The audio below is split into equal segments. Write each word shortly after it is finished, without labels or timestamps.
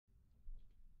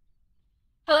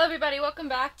Hello everybody, welcome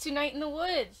back to Night in the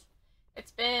Woods.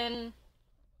 It's been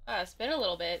a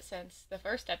little bit since the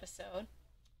first episode,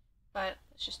 but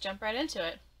let's just jump right into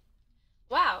it.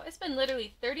 Wow, it's been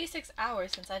literally 36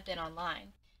 hours since I've been online.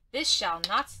 This shall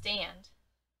not stand.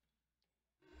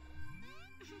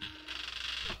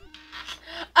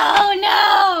 Oh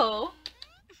no!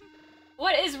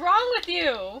 What is wrong with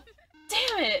you?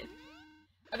 Damn it!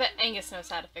 I bet Angus knows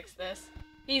how to fix this.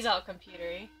 He's all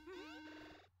computery.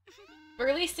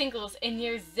 Burly singles in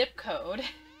your zip code.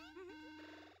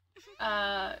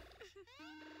 Tough,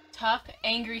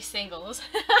 angry singles.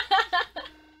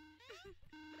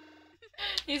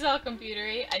 He's all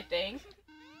computery, I think.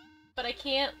 But I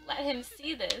can't let him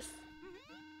see this.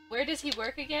 Where does he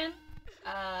work again?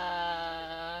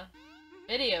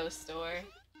 Video store.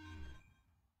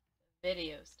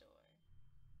 Video store.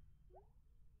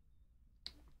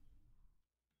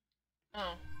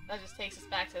 Oh, that just takes us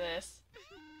back to this.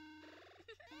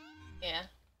 Yeah.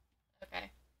 Okay.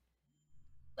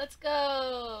 Let's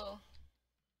go!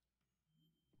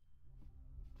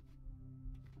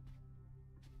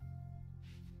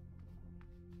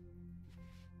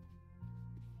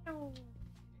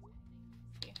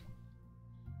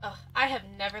 Ugh, I have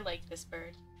never liked this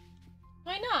bird.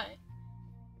 Why not?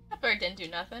 That bird didn't do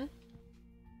nothing.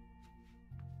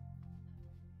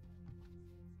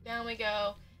 Down we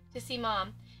go to see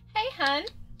Mom. Hey, hun!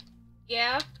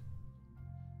 Yeah?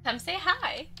 Come say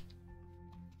hi.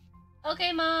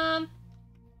 Okay, Mom.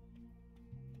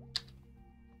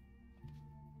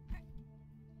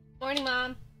 Morning,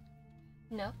 Mom.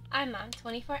 No, I'm on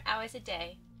 24 hours a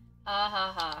day. Ah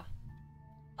ha ha.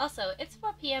 Also, it's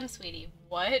 4 p.m., sweetie.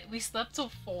 What? We slept till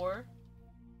 4?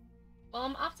 Well,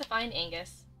 I'm off to find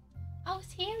Angus. Oh,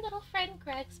 is he your little friend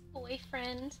Greg's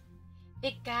boyfriend?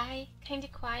 Big guy? Kinda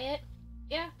quiet?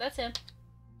 Yeah, that's him.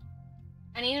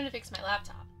 I need him to fix my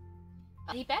laptop.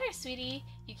 He better, sweetie.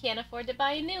 You can't afford to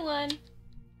buy a new one.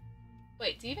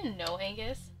 Wait, do you even know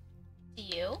Angus? Do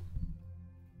you?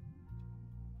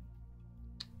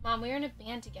 Mom, we were in a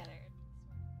band together.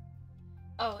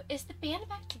 Oh, is the band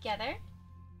back together?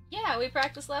 Yeah, we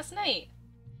practiced last night.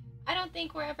 I don't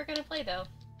think we're ever gonna play, though.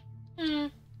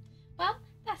 Well,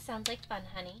 that sounds like fun,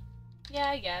 honey. Yeah,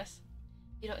 I guess.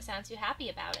 You don't sound too happy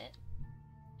about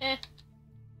it.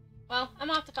 Well,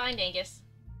 I'm off to find Angus.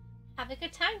 Have a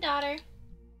good time, daughter.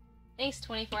 Thanks,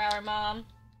 24-hour mom.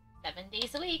 7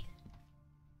 days a week.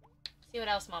 See what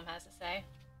else Mom has to say.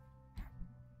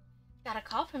 Got a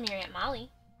call from your Aunt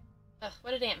Molly. Ugh,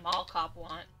 what did Aunt Moll Cop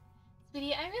want?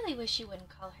 Sweetie, I really wish you wouldn't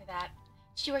call her that.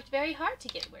 She worked very hard to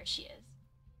get where she is.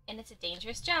 And it's a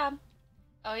dangerous job.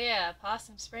 Oh yeah,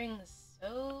 Possum Springs.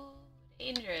 So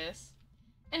dangerous.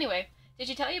 Anyway, did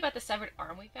she tell you about the severed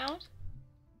arm we found?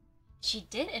 She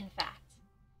did, in fact.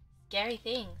 Scary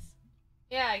things.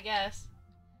 Yeah, I guess.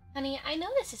 Honey, I know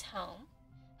this is home,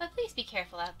 but please be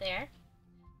careful out there.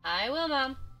 I will,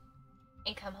 Mom.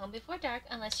 And come home before dark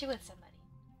unless you're with somebody.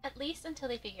 At least until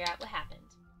they figure out what happened.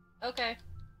 Okay.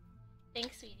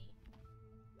 Thanks, sweetie.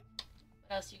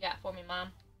 What else you got for me,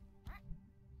 Mom?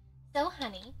 So,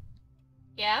 honey.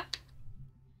 Yeah?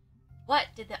 What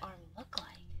did the arm look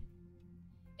like?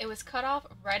 It was cut off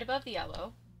right above the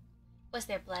elbow. Was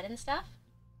there blood and stuff?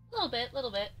 A little bit, little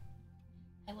bit.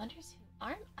 I wonder whose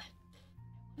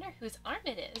arm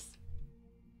it is.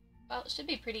 Well, it should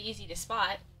be pretty easy to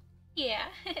spot. Yeah.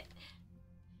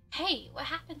 Hey, what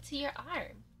happened to your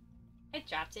arm? I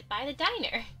dropped it by the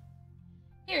diner.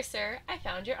 Here, sir, I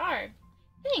found your arm.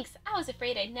 Thanks, I was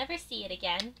afraid I'd never see it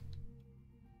again.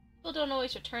 People don't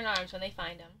always return arms when they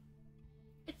find them.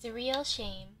 It's a real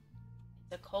shame.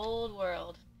 It's a cold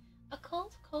world. A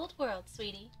cold, cold world,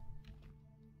 sweetie.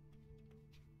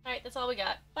 Alright, that's all we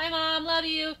got. Bye, Mom. Love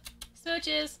you.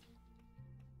 Smooches.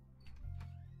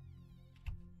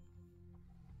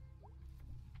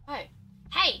 Hi.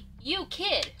 Hey, you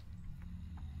kid!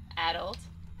 Adult.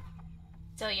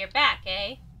 So you're back,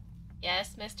 eh?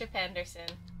 Yes, Mr. Penderson.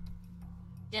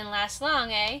 Didn't last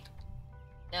long, eh?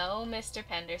 No, Mr.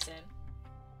 Penderson.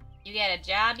 You get a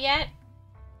job yet?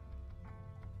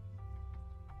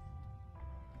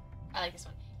 I like this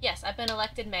one. Yes, I've been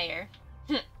elected mayor.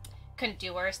 Couldn't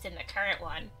do worse than the current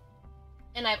one.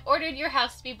 And I've ordered your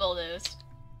house to be bulldozed.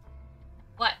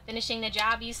 What, finishing the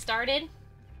job you started?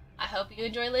 I hope you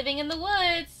enjoy living in the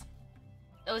woods.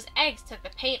 Those eggs took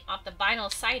the paint off the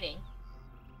vinyl siding.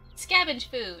 Scavenge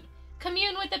food.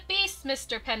 Commune with the beasts,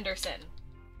 Mr. Penderson.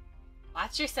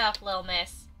 Watch yourself, lil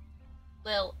miss.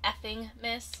 Lil effing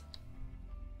miss.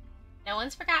 No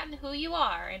one's forgotten who you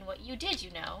are and what you did,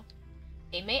 you know.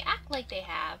 They may act like they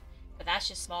have, but that's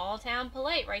just small town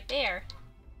polite right there.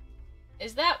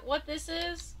 Is that what this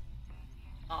is?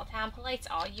 Small town polite's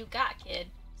all you got, kid.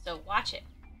 So watch it.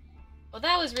 Well,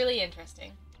 that was really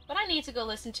interesting. But I need to go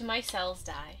listen to my cells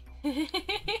die.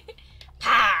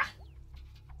 Pah!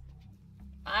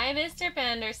 Bye, Mr.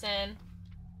 Penderson.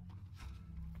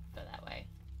 Go that way.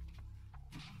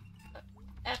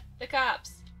 F the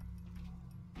cops.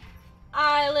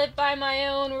 I live by my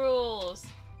own rules.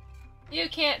 You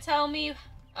can't tell me...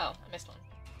 Oh, I missed one.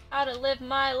 How to live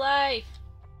my life.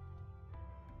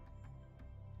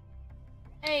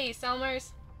 Hey,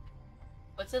 Selmers.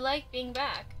 What's it like being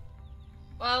back?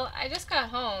 Well, I just got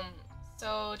home,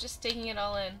 so just taking it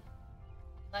all in.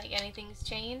 Like anything's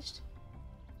changed?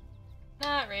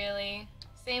 Not really.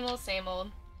 Same old, same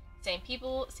old. Same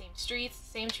people, same streets,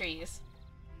 same trees.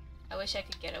 I wish I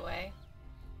could get away.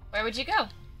 Where would you go?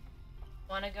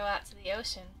 Want to go out to the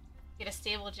ocean. Get a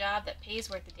stable job that pays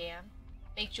worth a damn.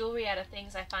 Make jewelry out of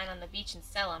things I find on the beach and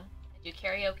sell them. And do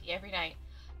karaoke every night.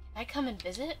 Can I come and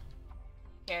visit?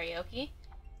 Karaoke?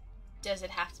 Does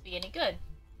it have to be any good?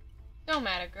 Don't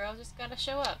matter, girl. Just gotta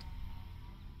show up.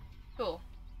 Cool.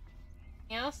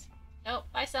 Anything else? Nope.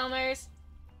 Bye, Selmers.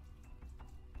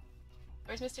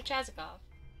 Where's Mr. Chazikov?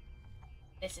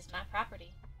 This is my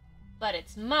property. But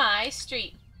it's my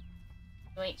street.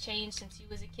 You ain't changed since you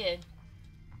was a kid.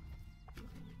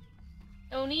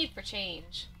 No need for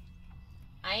change.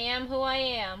 I am who I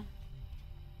am.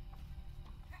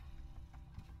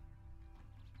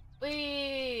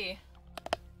 Whee!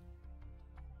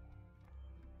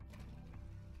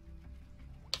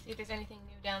 See if there's anything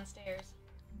new downstairs.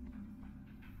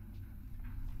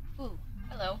 Ooh,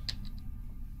 hello.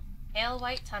 Pale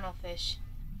white tunnelfish.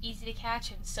 Easy to catch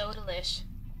and so delish.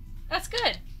 That's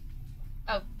good!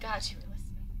 Oh god, you were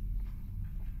listening.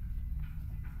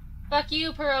 Fuck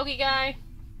you, pierogi guy.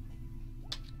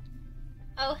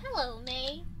 Oh, hello,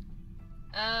 May.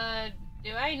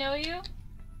 Do I know you?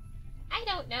 I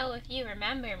don't know if you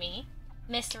remember me.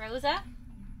 Miss Rosa?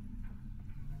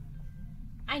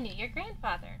 I knew your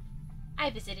grandfather. I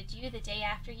visited you the day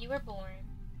after you were born.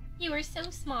 You were so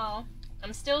small.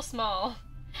 I'm still small.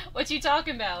 What you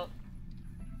talking about?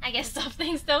 I guess some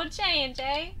things don't change,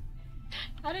 eh?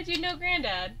 How did you know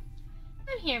Granddad?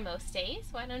 I'm here most days.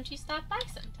 Why don't you stop by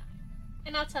sometime?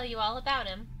 And I'll tell you all about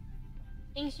him.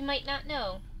 Things you might not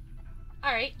know.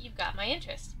 Alright, you've got my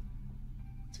interest.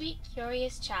 Sweet,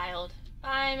 curious child.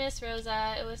 Bye, Miss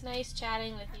Rosa. It was nice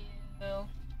chatting with you.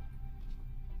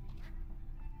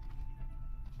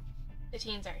 The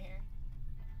teens aren't here.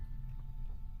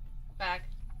 Back.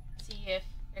 See if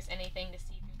there's anything to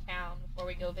see through town before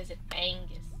we go visit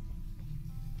Angus.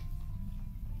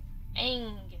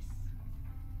 Angus.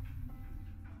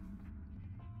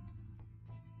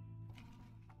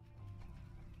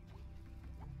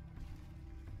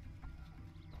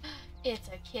 It's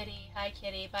a kitty. Hi,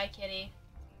 kitty. Bye, kitty.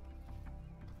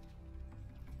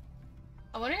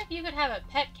 I wonder if you could have a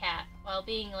pet cat while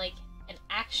being, like, an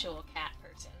actual cat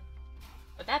person.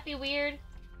 Would that be weird?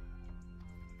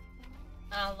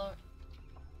 Oh, Lord.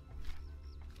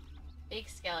 Big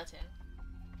skeleton.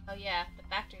 Oh, yeah. The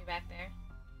factory back there.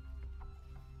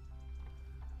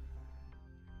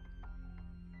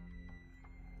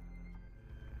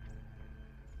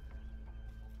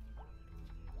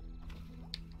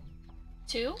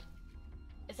 Two?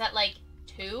 Is that like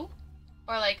two?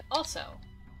 Or like also?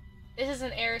 This is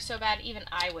an error so bad even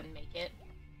I wouldn't make it.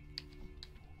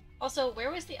 Also, where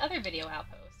was the other video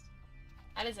outpost?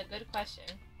 That is a good question.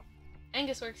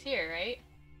 Angus works here, right?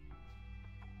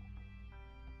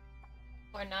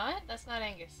 Or not? That's not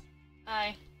Angus.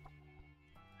 Bye.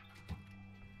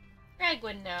 Greg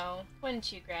would know,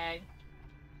 wouldn't you, Greg?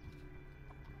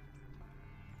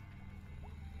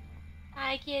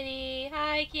 Hi, kitty.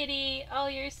 Hi, kitty. Oh,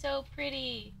 you're so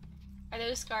pretty. Are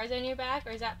those scars on your back,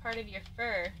 or is that part of your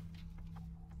fur?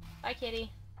 Bye, kitty.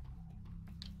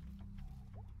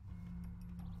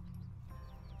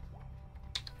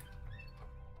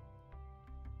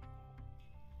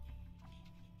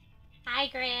 Hi,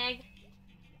 Greg.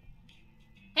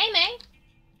 Hey, May.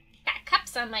 Got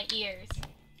cups on my ears.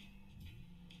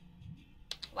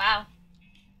 Wow.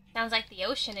 Sounds like the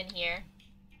ocean in here.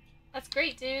 That's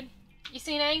great, dude. You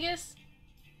seen Angus?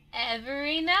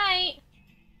 Every night.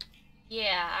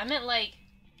 Yeah, I meant like,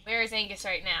 where is Angus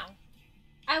right now?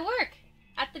 I work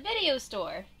at the video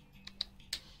store.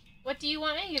 What do you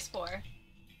want Angus for?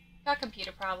 Got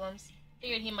computer problems.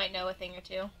 Figured he might know a thing or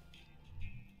two.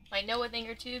 Might know a thing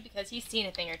or two because he's seen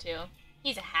a thing or two.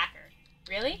 He's a hacker.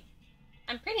 Really?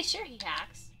 I'm pretty sure he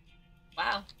hacks.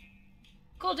 Wow.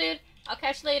 Cool, dude. I'll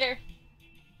catch you later.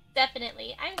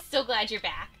 Definitely. I'm so glad you're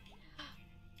back.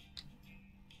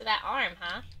 So that arm,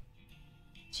 huh?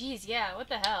 Jeez, yeah, what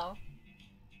the hell?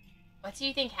 What do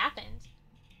you think happened?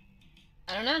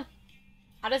 I don't know.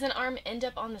 How does an arm end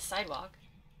up on the sidewalk?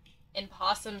 In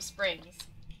Possum Springs.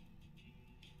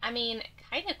 I mean,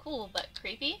 kinda cool, but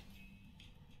creepy.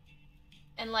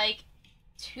 And like,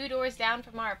 2 doors down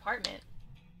from our apartment.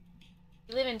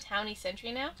 You live in Townie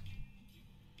Century now?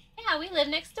 Yeah, we live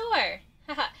next door.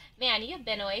 Haha, man, you've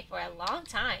been away for a long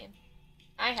time.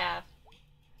 I have.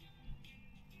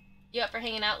 You up for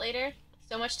hanging out later?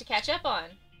 So much to catch up on.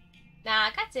 Nah,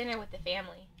 I got dinner with the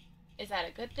family. Is that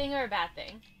a good thing or a bad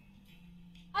thing?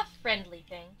 A friendly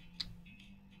thing.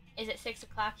 Is it 6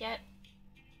 o'clock yet?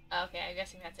 Okay, I'm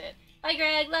guessing that's it. Bye,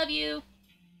 Greg. Love you.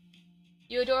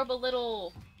 You adorable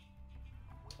little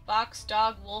fox,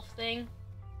 dog, wolf thing.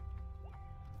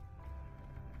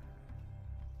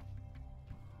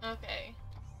 Okay,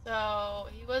 so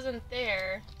he wasn't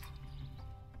there,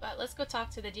 but let's go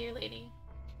talk to the deer lady.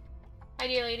 Hi,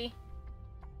 deer lady.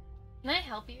 Can I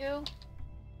help you?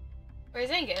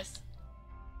 Where's Angus?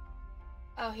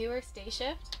 Oh, he works day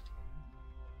shift?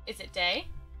 Is it day?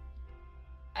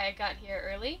 I got here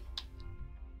early?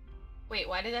 Wait,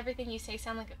 why does everything you say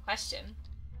sound like a question?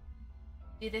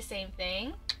 Do the same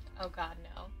thing? Oh god,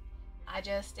 no. I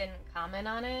just didn't comment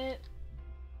on it.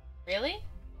 Really?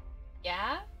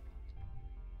 Yeah?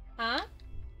 Huh?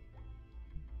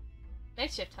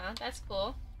 Night shift, huh? That's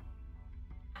cool.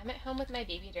 I'm at home with my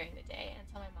baby during the day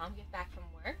until my mom gets back from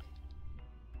work.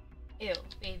 Ew,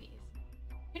 babies.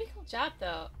 Pretty cool job,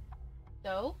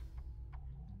 though.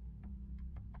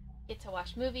 Get to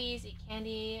watch movies, eat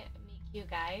candy, meet cute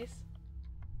guys.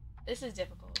 This is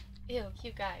difficult. Ew,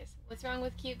 cute guys. What's wrong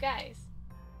with cute guys?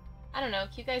 I don't know,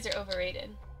 cute guys are overrated.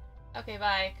 Okay,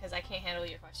 bye, because I can't handle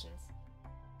your questions.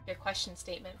 Your question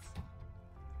statements.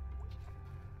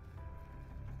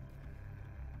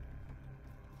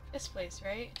 This place,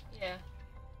 right? Yeah.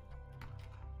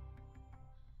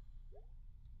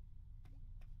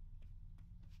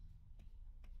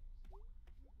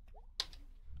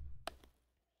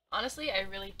 Honestly, I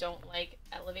really don't like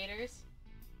elevators.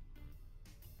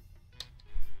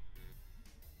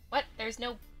 What? There's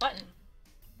no button.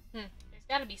 There's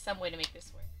gotta be some way to make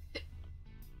this work.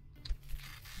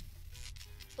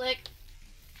 Click.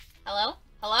 Hello?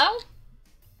 Hello?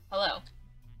 Hello.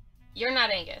 You're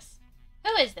not Angus.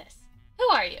 Who is this? Who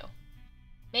are you?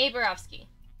 May Borowski.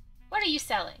 What are you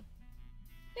selling?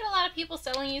 Get a lot of people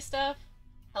selling you stuff.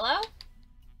 Hello?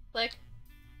 Click.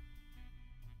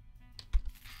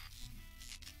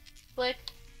 Click.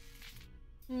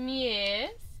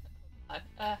 Yes.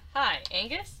 Hi,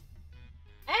 Angus?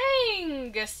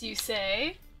 Angus, you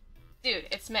say? Dude,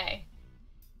 it's May.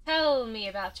 Tell me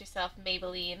about yourself,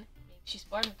 Maybelline. Maybe she's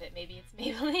born with it. Maybe it's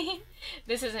Maybelline.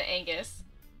 This isn't Angus.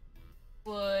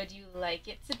 Would you like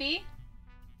it to be?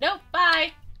 Nope,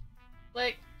 bye!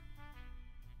 Click.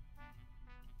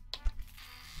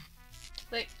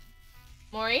 Click.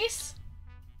 Maurice?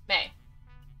 May.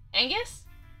 Angus?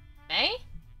 May?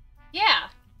 Yeah.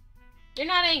 You're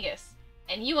not Angus.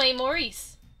 And you ain't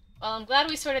Maurice. Well, I'm glad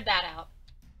we sorted that out.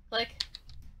 Click.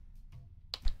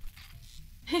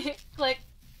 Click.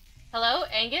 Hello,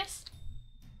 Angus?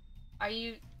 Are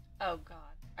you... Oh, God.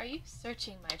 Are you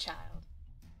searching my child?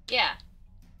 Yeah.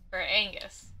 For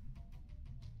Angus.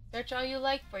 Search all you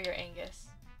like for your Angus.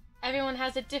 Everyone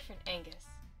has a different Angus.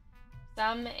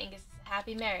 Some, Angus is a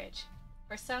happy marriage.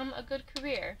 For some, a good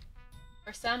career.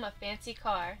 For some, a fancy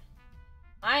car.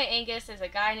 My Angus is a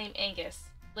guy named Angus.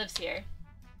 Lives here.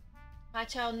 My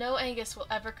child, no Angus will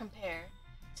ever compare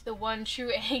to the one true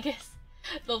Angus,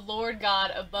 the Lord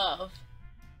God above.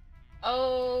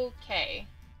 Okay.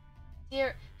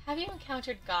 Dear, have you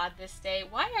encountered God this day?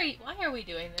 Why are we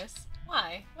doing this?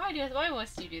 Why? Why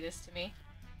must you do this to me?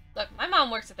 Look, my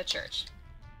mom works at the church.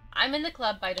 I'm in the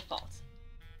club by default.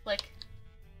 Click.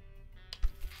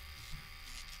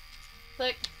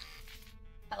 Click.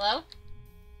 Hello?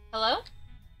 Hello?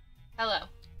 Hello.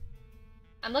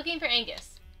 I'm looking for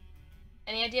Angus.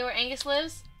 Any idea where Angus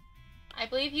lives? I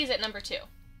believe he's at number 2.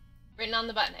 Written on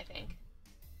the button, I think.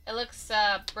 It looks,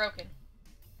 broken.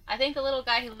 I think the little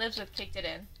guy he lives with kicked it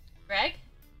in. Greg?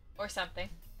 Or something.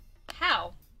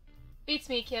 How? Beats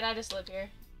me, kid. I just live here.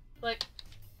 Click.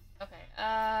 Okay,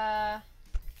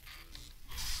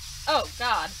 Oh,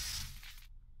 God.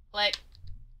 Click.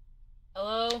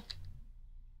 Hello?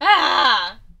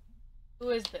 Ah! Who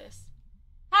is this?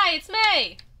 Hi, it's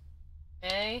May!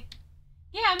 May?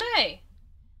 Yeah, May!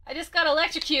 I just got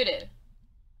electrocuted.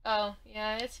 Oh,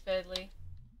 yeah, it's fiddly.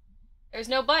 There's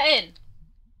no button!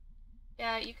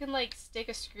 Yeah, you can, like, stick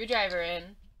a screwdriver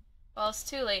in. Well, it's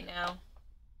too late now.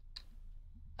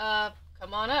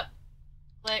 Come on up.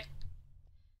 Click.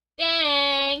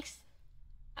 Thanks!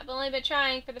 I've only been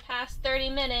trying for the past 30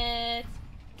 minutes.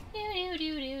 Do do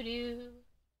do do do.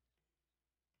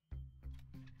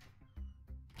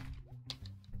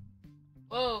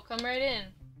 come right in.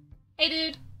 Hey,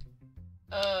 dude!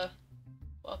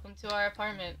 Welcome to our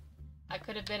apartment. I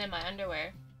could have been in my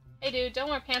underwear. Hey, dude,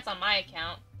 don't wear pants on my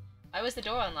account. Why was the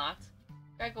door unlocked?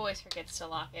 Greg always forgets to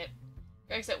lock it.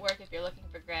 Greg's at work if you're looking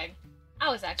for Greg. I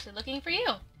was actually looking for you.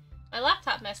 My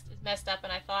laptop is messed up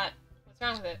and I thought, what's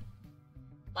wrong with it?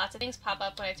 Lots of things pop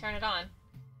up when I turn it on.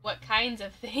 What kinds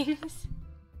of things?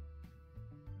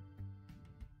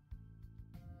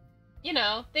 You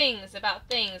know, things about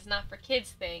things, not for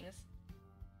kids things.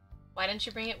 Why didn't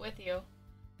you bring it with you?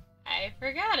 I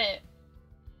forgot it.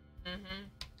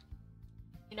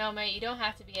 You know, mate, you don't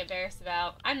have to be embarrassed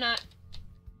about. I'm not.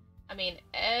 I mean,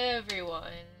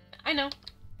 everyone. I know.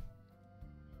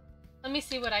 Let me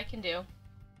see what I can do.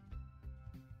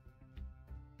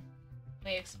 Let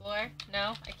me explore?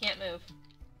 No, I can't move.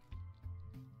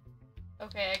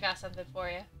 Okay, I got something for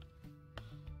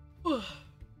you.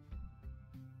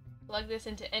 Plug this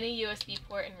into any USB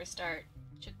port and restart.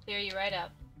 Should clear you right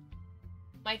up.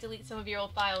 Might delete some of your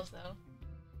old files, though.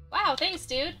 Wow, thanks,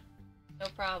 dude! No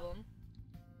problem.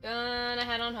 Gonna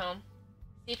head on home.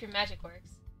 See if your magic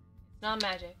works. It's not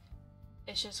magic.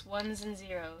 It's just ones and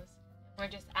zeros. And we're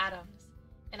just atoms.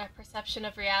 And our perception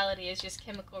of reality is just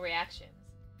chemical reactions.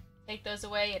 Take those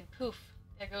away and poof,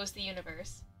 there goes the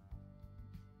universe.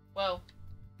 Whoa.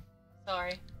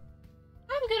 Sorry.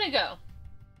 I'm gonna go.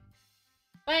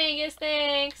 Bye, Angus,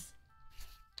 thanks!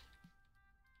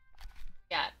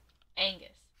 Got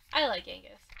Angus. I like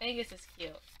Angus. Angus is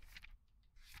cute.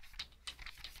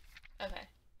 Okay.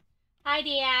 Hi,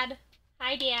 Dad.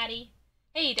 Hi, Daddy.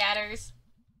 Hey, Dadders.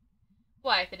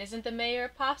 Why, if it isn't the mayor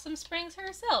of Possum Springs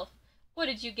herself, what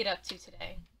did you get up to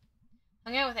today?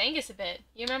 Hung out with Angus a bit.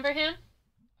 You remember him?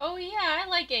 Oh yeah, I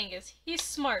like Angus. He's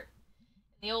smart.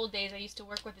 In the old days, I used to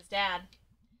work with his dad.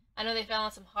 I know they fell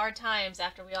on some hard times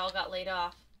after we all got laid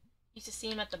off. Used to see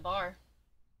him at the bar.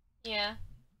 Yeah.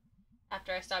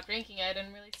 After I stopped drinking, I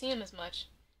didn't really see him as much.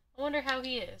 I wonder how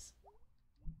he is.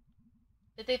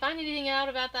 Did they find anything out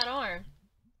about that arm?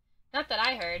 Not that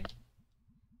I heard.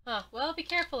 Huh, well, be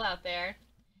careful out there.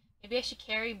 Maybe I should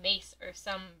carry mace or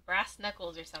some brass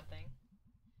knuckles or something.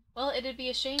 Well, it'd be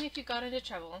a shame if you got into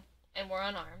trouble and were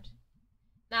unarmed.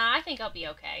 Nah, I think I'll be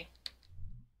okay.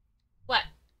 What?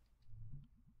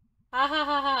 Ha ha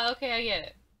ha ha, okay, I get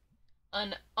it.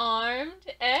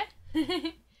 Unarmed, eh?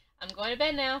 I'm going to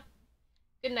bed now.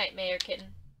 Good night, Mayor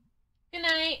Kitten. Good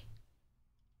night.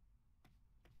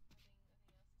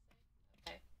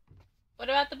 Okay. What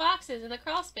about the boxes in the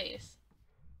crawl space?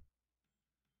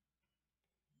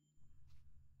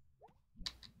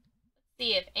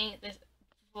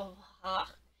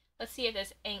 Let's see if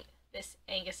this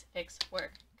Angus fix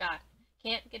work. God,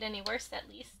 can't get any worse at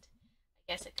least.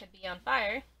 I guess it could be on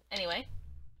fire. Anyway.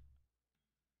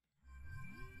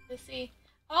 Let's see.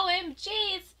 OMG,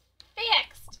 it's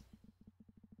fixed!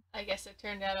 I guess it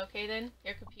turned out okay then.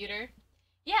 Your computer?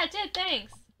 Yeah, it did,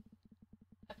 thanks!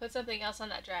 I put something else on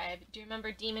that drive. Do you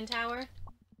remember Demon Tower?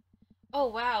 Oh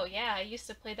wow, yeah, I used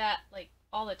to play that, like,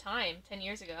 all the time, 10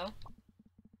 years ago.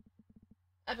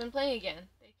 I've been playing again.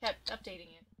 They kept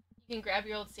updating it. You can grab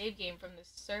your old save game from the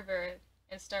server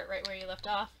and start right where you left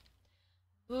off.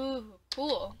 Ooh,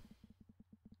 cool.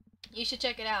 You should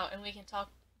check it out and we can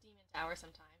talk Demon Tower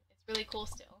sometime. It's really cool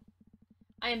still.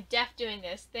 I am deaf doing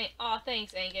this. Aw,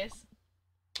 thanks, Angus.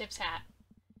 Tips hat.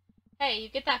 Hey, you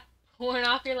get that porn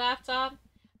off your laptop?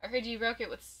 I heard you broke it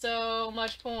with so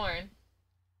much porn.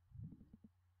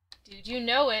 Dude, you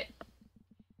know it.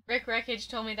 Rick Wreckage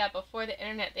told me that before the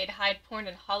internet they'd hide porn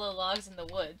in hollow logs in the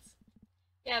woods.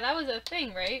 Yeah, that was a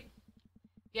thing, right?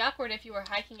 Be awkward if you were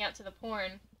hiking out to the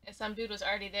porn and some dude was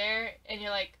already there and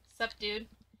you're like, sup dude?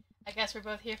 I guess we're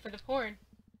both here for the porn.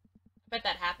 I bet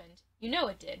that happened. You know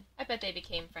it did. I bet they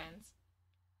became friends.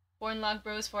 Porn log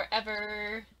bros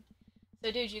forever.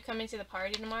 So dude, you coming to the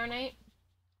party tomorrow night?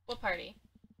 What party?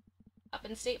 Up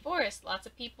in State Forest. Lots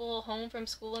of people home from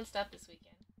school and stuff this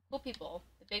weekend. Cool people.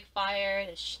 The big fire,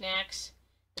 the snacks,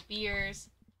 the beers.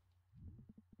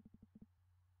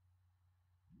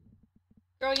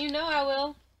 Girl, you know I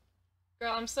will.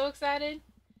 Girl, I'm so excited.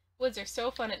 Woods are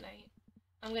so fun at night.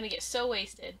 I'm gonna get so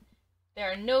wasted. There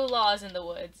are no laws in the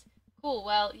woods. Cool,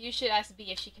 well, you should ask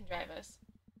B if she can drive us.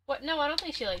 What? No, I don't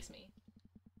think she likes me.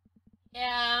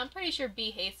 Yeah, I'm pretty sure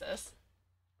B hates us.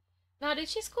 No, dude,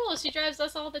 she's cool. She drives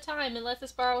us all the time and lets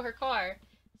us borrow her car.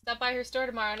 Stop by her store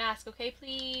tomorrow and ask, okay,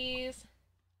 please?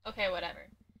 Okay, whatever.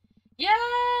 Yay!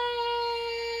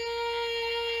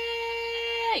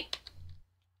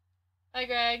 Hi,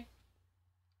 Greg.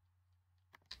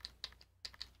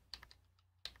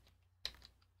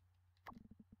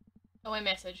 Oh, my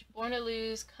message. Born to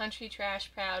lose, country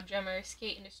trash proud, drummer,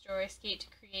 skate and destroy, skate to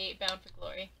create, bound for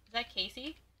glory. Is that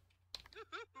Casey?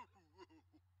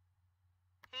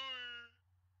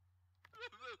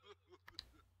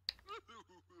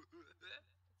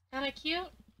 Kinda cute.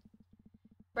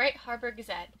 Bright Harbor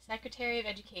Gazette, Secretary of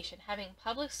Education. Having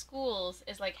public schools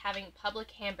is like having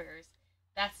public hamburgers.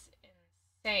 That's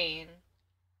insane.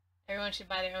 Everyone should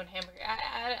buy their own hamburger.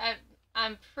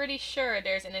 I'm pretty sure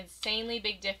there's an insanely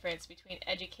big difference between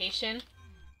education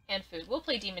and food. We'll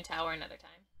play Demon Tower another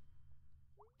time.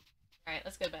 Alright,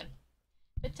 let's go to bed.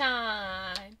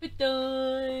 Bedtime!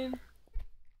 Bedtime!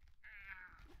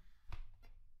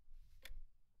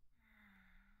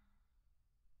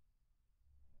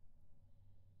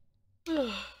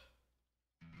 Okie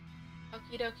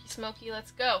dokie Smokey,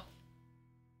 let's go.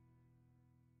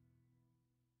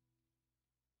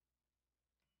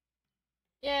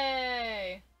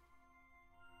 Yay!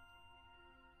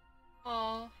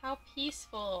 Oh, how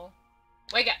peaceful.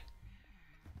 Wake up!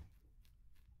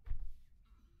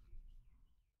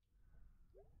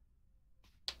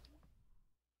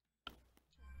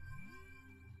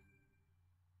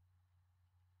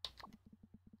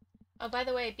 Oh, by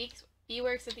the way, B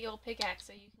works at the old pickaxe,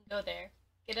 so you can go there.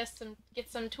 Get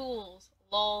some tools.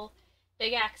 Lol.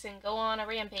 Big axe and go on a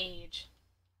rampage.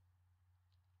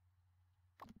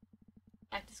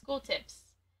 Back to school tips.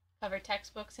 Cover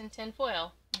textbooks in tin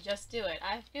foil. Just do it.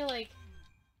 I feel like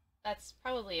that's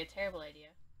probably a terrible idea.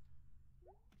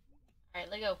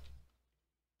 Alright, let go.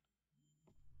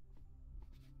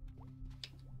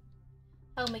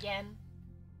 Home again.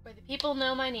 Where the people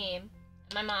know my name,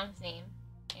 and my mom's name,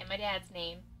 and my dad's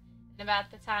name, and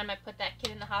about the time I put that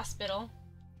kid in the hospital.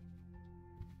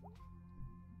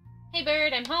 Hey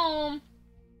bird, I'm home!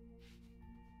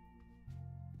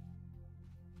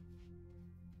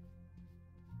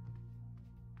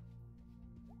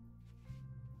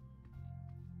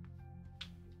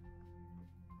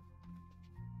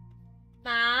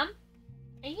 Mom?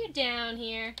 Are you down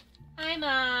here? Hi,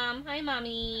 Mom. Hi,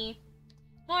 Mommy.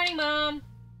 Morning, Mom.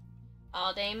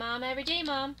 All day, Mom. Every day,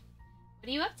 Mom. What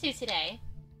are you up to today?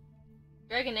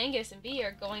 Greg and Angus and Bea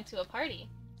are going to a party,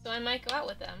 so I might go out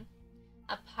with them.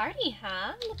 A party,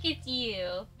 huh? Look at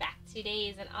you. Back 2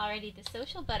 days and already the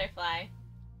social butterfly.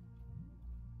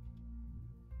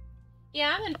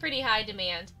 Yeah, I'm in pretty high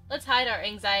demand. Let's hide our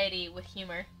anxiety with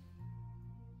humor.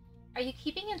 Are you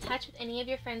keeping in touch with any of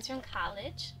your friends from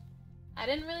college? I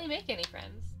didn't really make any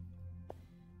friends.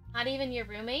 Not even your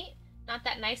roommate? Not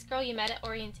that nice girl you met at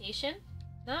orientation?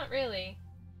 Not really.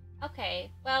 Okay,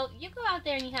 well, you go out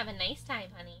there and you have a nice time,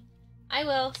 honey. I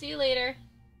will. See you later.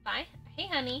 Bye. Hey,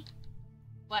 honey.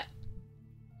 What?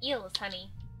 Eels, honey.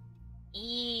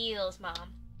 Eels,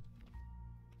 Mom.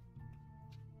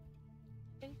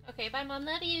 Okay, bye, Mom.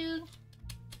 Love you.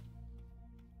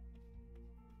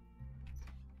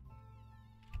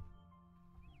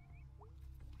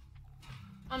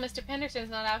 Oh, Mr. Penderson's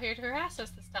not out here to harass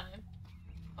us this time.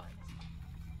 Oh,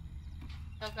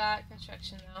 still got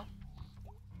construction, though.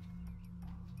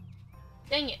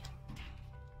 Dang it.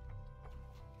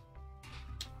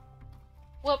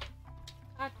 Whoop.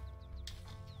 God.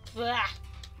 Blah.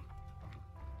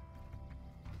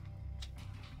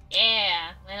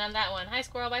 Yeah, land on that one. Hi,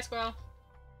 squirrel. Bye, squirrel.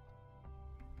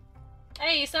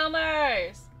 Hey,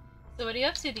 Summers! So what are you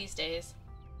up to these days?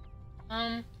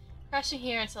 Crashing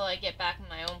here until I get back in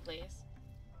my own place.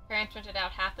 Parents rented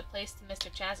out half the place to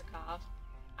Mr. Chazikov.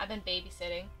 I've been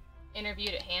babysitting.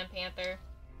 Interviewed at Ham Panther.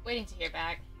 Waiting to hear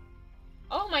back.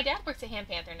 Oh, my dad works at Ham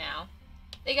Panther now.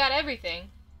 They got everything.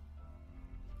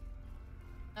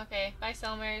 Okay, bye,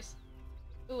 Selmers.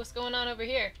 Ooh, what's going on over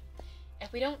here?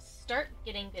 If we don't start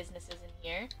getting businesses in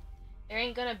here, there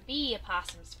ain't gonna be a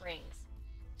Possum Springs.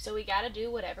 So we gotta do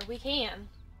whatever we can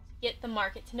to get the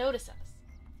market to notice us.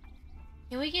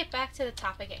 Can we get back to the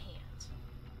topic at hand?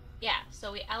 Yeah,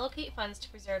 so we allocate funds to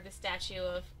preserve the statue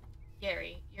of...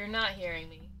 Gary, you're not hearing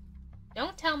me.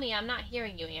 Don't tell me I'm not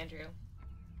hearing you, Andrew.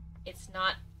 It's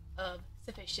not of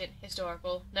sufficient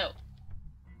historical note.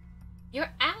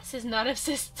 Your ass is not of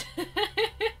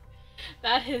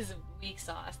That is weak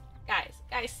sauce. Guys,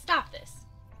 stop this.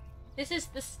 This is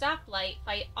the stoplight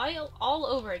fight all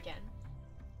over again.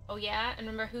 Oh yeah, and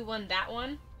remember who won that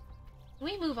one? Can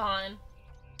we move on?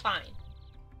 Fine.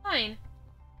 Fine.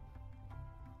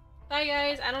 Bye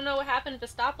guys, I don't know what happened at the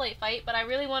stoplight fight, but I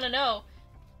really want to know.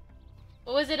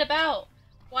 What was it about?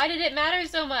 Why did it matter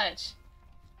so much?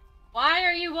 Why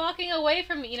are you walking away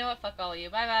from me? You know what? Fuck all of you.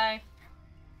 Bye-bye.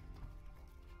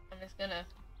 I'm just gonna...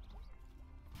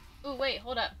 Ooh, wait,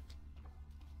 hold up.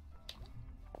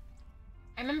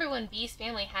 I remember when Bee's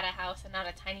family had a house and not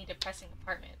a tiny depressing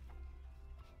apartment.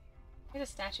 There's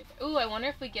a statue. Ooh, I wonder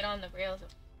if we get on the rails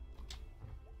of...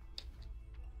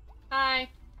 Hi.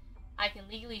 I can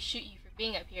legally shoot you for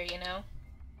being up here, you know.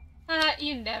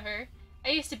 You never. I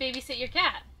used to babysit your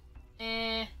cat.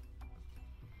 Eh.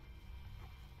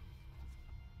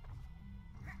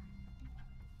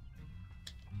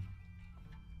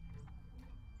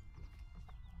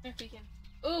 If we can.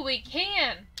 Ooh, we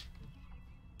can!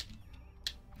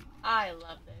 I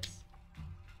love this.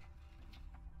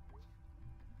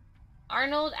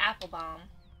 Arnold Applebaum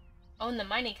owned the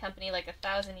mining company like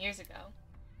 1,000 years ago.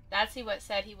 That's what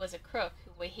said he was a crook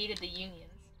who hated the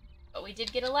unions. But we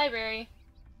did get a library.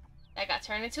 That got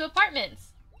turned into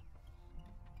apartments.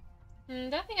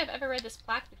 Don't think I've ever read this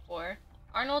plaque before.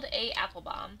 Arnold A.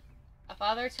 Applebaum. A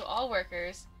father to all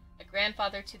workers, a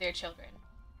grandfather to their children.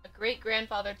 A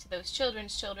great-grandfather to those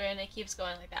children's children. It keeps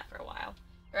going like that for a while.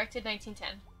 Erected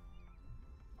 1910.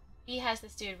 Bee has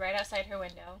this dude right outside her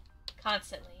window.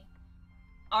 Constantly.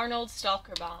 Arnold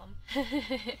Stalkerbaum.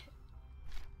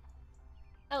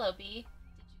 Hello, Bee.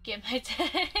 Did you get my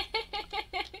text?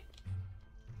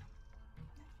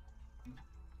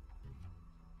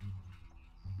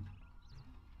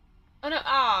 Oh no,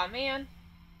 aw, man.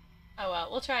 Oh well,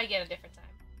 we'll try again a different time.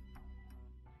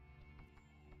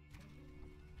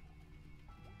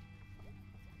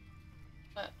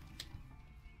 What?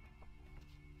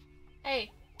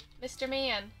 Hey, Mr.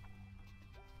 Man.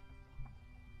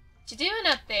 What you doing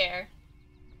up there?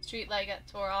 Street light got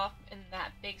tore off in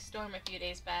that big storm a few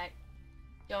days back.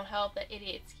 Don't help that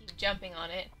idiots keep jumping on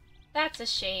it. That's a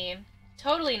shame.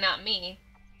 Totally not me.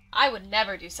 I would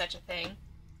never do such a thing.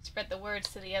 Spread the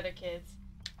words to the other kids.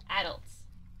 Adults.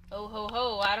 Ho ho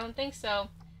ho, I don't think so.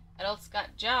 Adults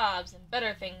got jobs and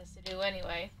better things to do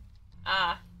anyway.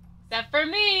 Ah, except for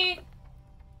me!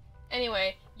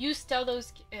 Anyway, you tell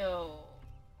those Ew.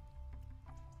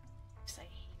 I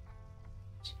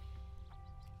hate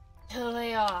to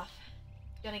lay off.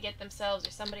 Gonna get themselves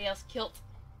or somebody else killed.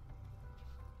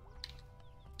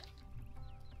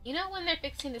 You know when they're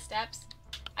fixing the steps?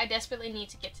 I desperately need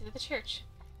to get to the church.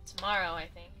 Tomorrow, I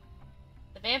think.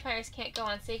 The vampires can't go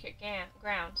on sacred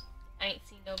ground. I ain't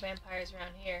seen no vampires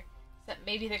around here, except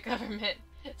maybe the government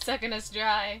sucking us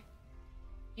dry.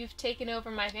 You've taken over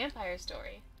my vampire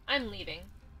story. I'm leaving.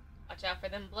 Watch out for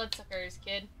them bloodsuckers,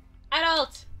 kid.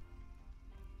 Adult!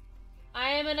 I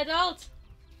am an adult!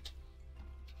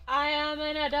 I am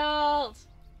an adult!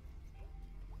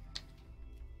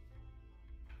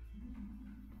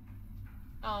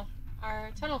 Oh,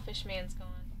 our tunnel fish man's gone.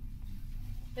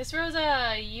 Miss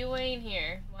Rosa, you ain't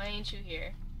here. Why ain't you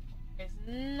here? There's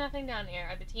nothing down here.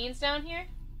 Are the teens down here?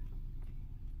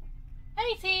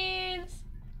 Hey, teens!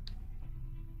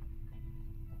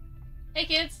 Hey,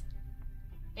 kids!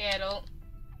 Hey, adult.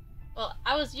 Well,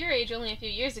 I was your age only a few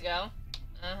years ago.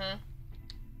 Uh-huh.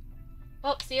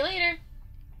 Well, see you later.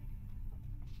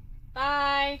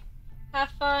 Bye. Have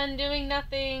fun doing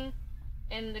nothing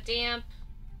in the damp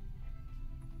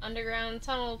underground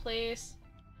tunnel place.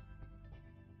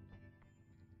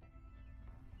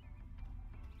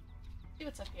 See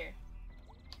what's up here.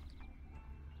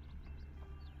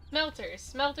 Smelters.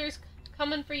 Smelters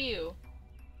coming for you.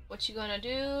 What you gonna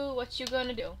do? What you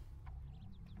gonna do?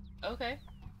 Okay.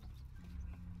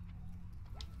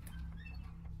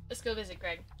 Let's go visit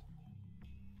Greg.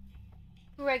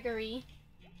 Gregory.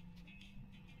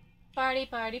 Party,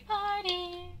 party,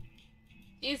 party.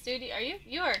 Jeez, dude,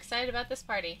 you are excited about this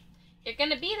party. You're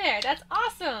gonna be there. That's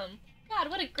awesome. God,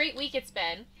 what a great week it's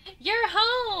been. You're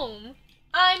home.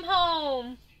 I'm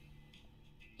home.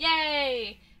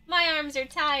 Yay. My arms are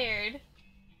tired.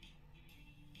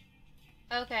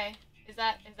 Okay. Is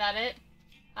that it?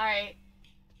 Alright.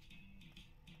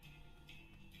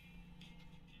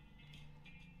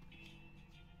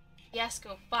 Yes,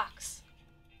 go Fox.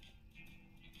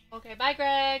 Okay, bye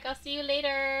Greg. I'll see you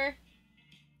later.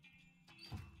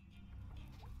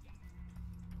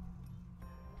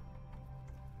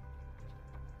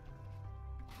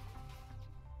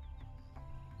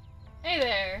 Hey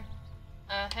there.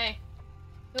 Hey.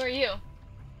 Who are you?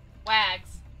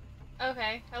 Wags.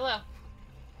 Okay, hello.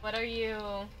 What are you...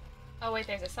 Oh wait,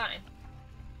 there's a sign.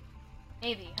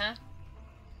 Navy, huh?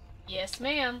 Yes,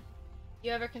 ma'am.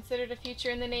 You ever considered a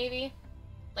future in the Navy?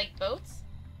 Like boats?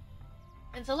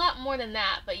 It's a lot more than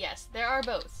that, but yes, there are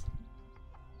boats.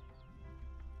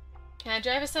 Can I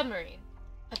drive a submarine?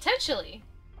 Potentially.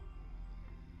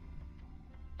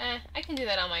 I can do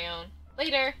that on my own.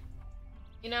 Later.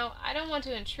 You know, I don't want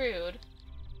to intrude,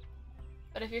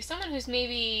 but if you're someone who's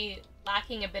maybe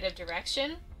lacking a bit of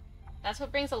direction, that's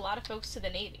what brings a lot of folks to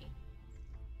the Navy.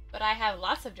 But I have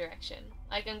lots of direction,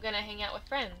 like I'm gonna hang out with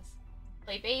friends,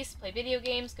 play bass, play video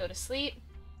games, go to sleep,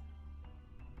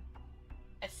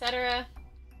 etc.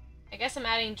 I guess I'm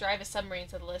adding drive a submarine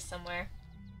to the list somewhere.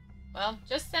 Well,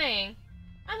 just saying.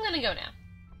 I'm gonna go now.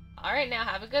 Alright now,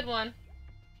 have a good one.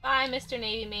 Bye, Mr.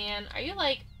 Navy Man. Are you,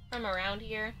 like, from around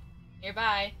here?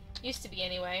 Nearby. Used to be,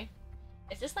 anyway.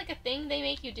 Is this, like, a thing they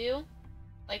make you do?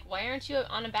 Like, why aren't you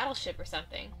on a battleship or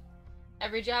something?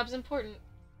 Every job's important.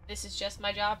 This is just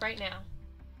my job right now.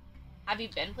 Have you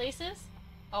been places?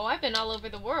 Oh, I've been all over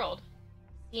the world.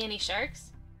 See any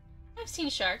sharks? I've seen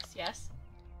sharks, yes.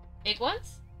 Big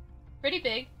ones? Pretty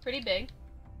big, pretty big.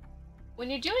 When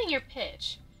you're doing your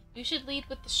pitch, you should lead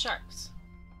with the sharks.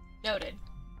 Noted.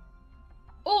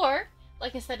 Or,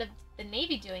 like instead of the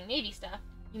Navy doing Navy stuff,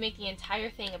 you make the entire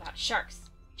thing about sharks.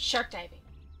 Shark diving.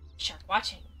 Shark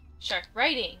watching. Shark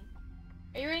writing.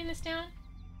 Are you writing this down?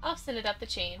 I'll send it up the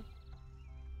chain.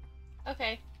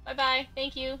 Okay. Bye-bye.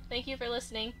 Thank you. Thank you for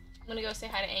listening. I'm gonna go say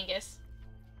hi to Angus.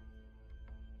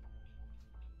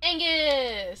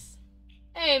 Angus!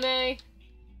 Hey, May.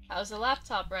 How's the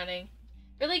laptop running?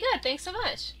 Really good, thanks so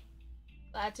much.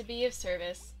 Glad to be of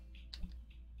service.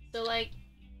 So, like,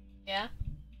 yeah?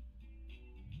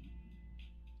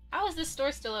 How is this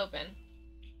store still open?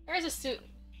 There is a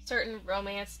certain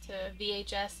romance to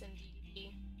VHS and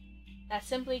DVD that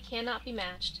simply cannot be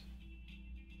matched.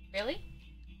 Really?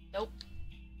 Nope.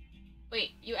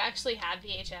 Wait, you actually have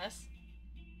VHS?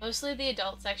 Mostly the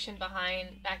adult section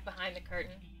back behind the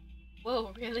curtain.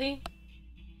 Whoa, really?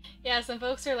 Yeah, some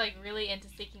folks are like really into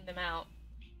seeking them out.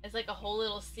 It's like a whole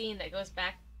little scene that goes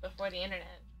back before the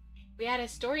internet. We had a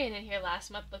historian in here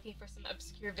last month looking for some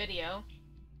obscure video.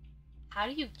 How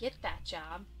do you get that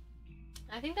job?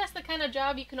 I think that's the kind of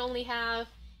job you can only have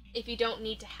if you don't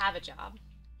need to have a job.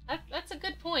 That's a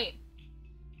good point.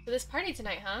 So this party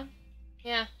tonight, huh?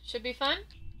 Yeah, should be fun?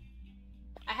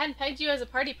 I hadn't pegged you as a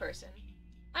party person.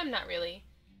 I'm not really.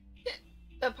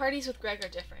 The parties with Greg are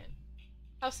different.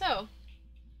 How so?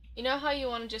 You know how you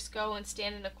want to just go and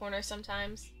stand in a corner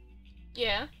sometimes?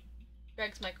 Yeah.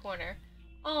 Greg's my corner.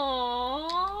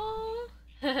 Aww.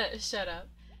 Shut up.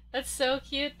 That's so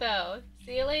cute, though.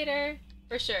 See you later.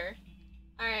 For sure.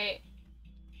 Alright.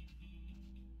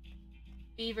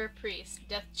 Beaver Priest,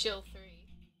 Death Chill 3.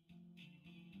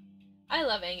 I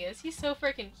love Angus. He's so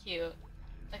freaking cute.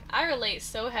 Like, I relate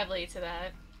so heavily to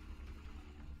that.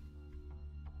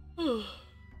 Ooh,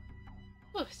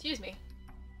 excuse me.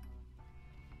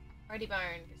 Party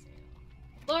Barn.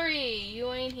 Lori,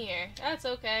 you ain't here. That's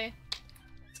okay.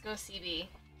 Let's go CB.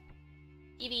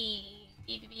 BB.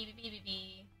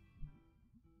 BB.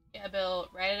 Yeah, Bill,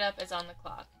 write it up as on the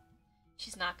clock.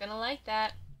 She's not gonna like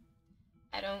that.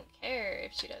 I don't care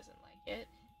if she doesn't like it.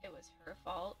 It was her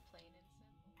fault, plain and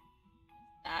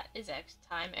simple. That is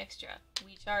time extra.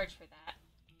 We charge for that.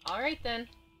 Alright then.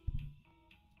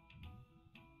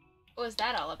 What was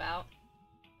that all about?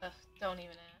 Ugh, don't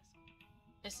even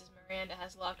ask. Mrs. Miranda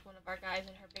has locked one of our guys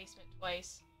in her basement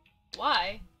twice.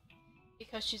 Why?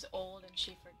 Because she's old and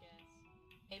she forgets.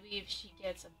 Maybe if she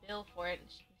gets a bill for it,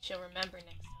 she'll remember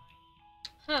next time.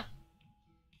 Huh.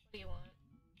 What do you want?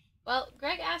 Well,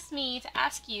 Greg asked me to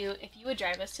ask you if you would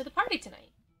drive us to the party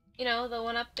tonight. You know, the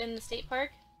one up in the state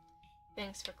park?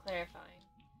 Thanks for clarifying.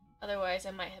 Otherwise,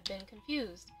 I might have been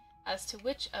confused as to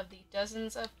which of the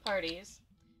dozens of parties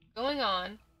going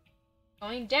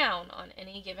down on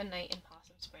any given night in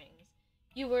Possum Springs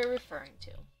you were referring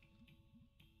to.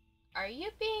 Are you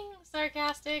being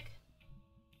sarcastic?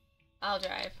 I'll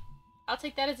drive. I'll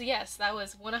take that as a yes. That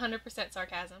was 100%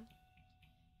 sarcasm.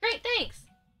 Great, thanks!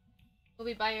 We'll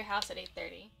be by your house at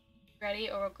 8:30. Ready,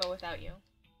 or we'll go without you.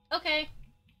 Okay.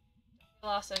 Don't get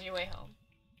lost on your way home.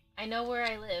 I know where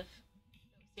I live.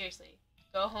 No, seriously.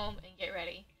 Go home and get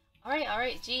ready.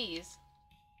 Alright, geez.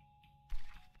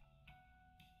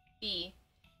 B.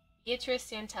 Beatrice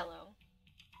Santello.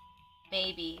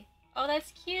 Maybe. Oh,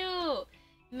 that's cute!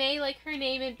 May like her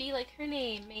name and B like her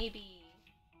name. Maybe.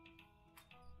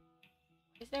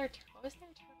 What was there a turtle?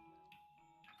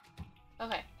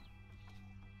 Okay.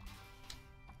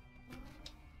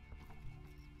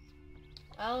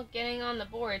 Well, getting on the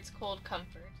board's cold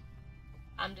comfort.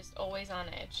 I'm just always on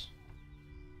edge.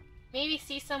 Maybe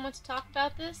see someone to talk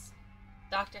about this?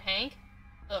 Dr. Hank?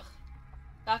 Ugh.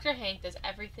 Dr. Hank does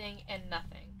everything and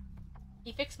nothing.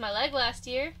 He fixed my leg last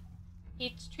year.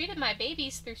 He treated my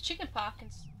babies through chickenpox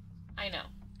and... I know.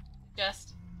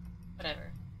 Just...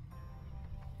 whatever.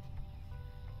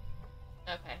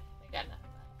 Okay, I got enough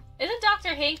of that. Isn't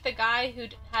Dr. Hank the guy who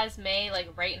has May, like,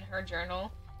 write in her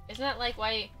journal? Isn't that, like,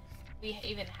 why we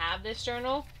even have this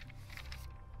journal?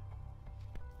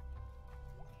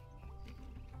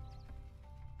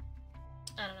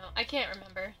 I don't know. I can't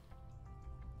remember.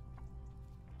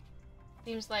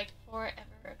 Seems like forever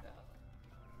ago.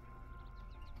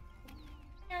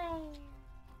 So,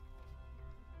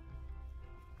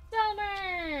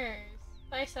 Selmers!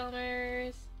 Bye,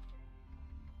 Selmers!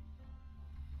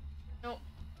 Nope.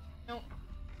 Nope.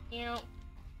 You know,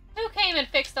 who came and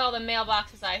fixed all the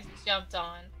mailboxes I jumped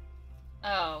on?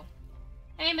 Oh.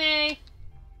 Hey, May!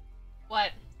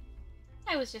 What?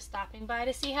 I was just stopping by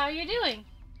to see how you're doing.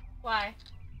 Why?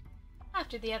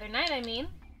 After the other night, I mean.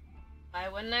 Why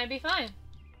wouldn't I be fine?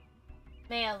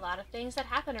 May, a lot of things that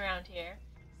happen around here.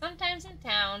 Sometimes in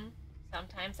town,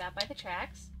 sometimes out by the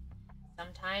tracks,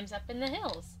 sometimes up in the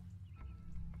hills.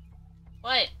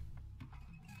 What?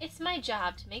 It's my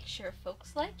job to make sure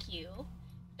folks like you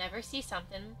never see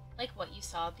something like what you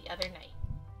saw the other night.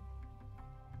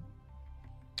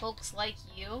 Folks like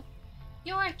you?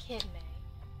 You're a kid,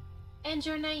 May. And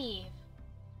you're naive.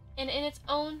 And in its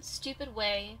own stupid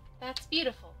way, that's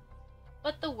beautiful.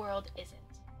 But the world isn't.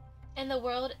 And the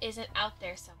world isn't out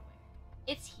there somewhere.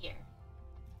 It's here.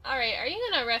 Alright, are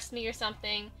you gonna arrest me or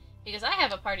something? Because I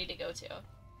have a party to go to.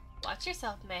 Watch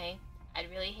yourself, May. I'd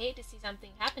really hate to see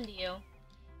something happen to you.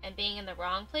 And being in the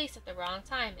wrong place at the wrong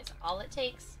time is all it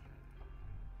takes.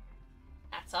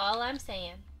 That's all I'm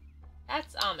saying.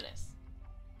 That's ominous.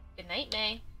 Good night,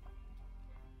 May.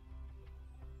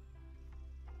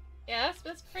 Yeah,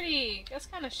 that's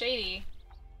kind of shady,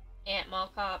 Aunt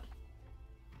Mall Cop.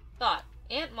 Thought,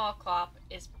 Aunt Mall Cop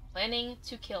is planning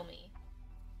to kill me.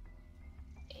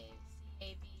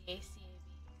 A-C-A-B, A-C-A-B.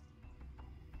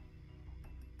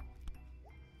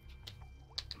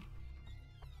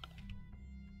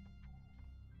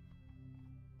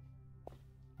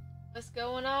 What's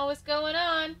going on? What's going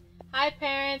on? Hi,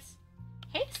 parents.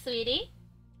 Hey, sweetie.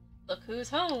 Look who's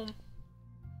home.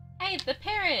 Hey, the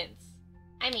parents.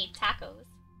 I made tacos.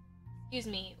 Excuse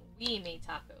me, we made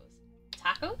tacos.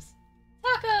 Tacos?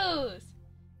 Tacos!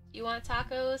 Do you want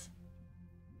tacos?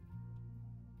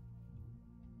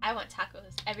 I want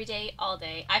tacos every day, all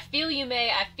day. I feel you, May.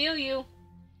 I feel you.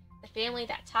 The family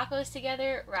that tacos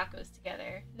together, rockos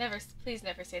together. Never, please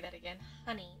never say that again.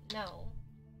 Honey, no.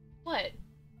 What?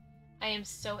 I am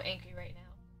so angry right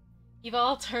now. You've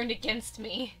all turned against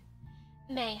me.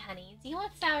 May, honey, do you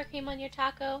want sour cream on your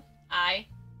taco? I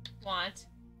want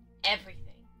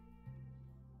everything.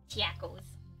 Tacos.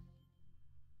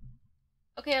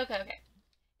 Okay.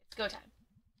 It's go time.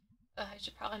 I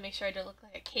should probably make sure I don't look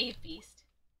like a cave beast.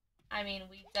 I mean,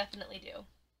 we definitely do.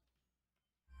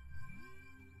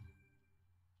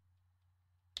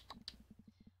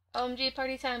 OMG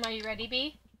party time, are you ready,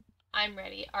 B? I'm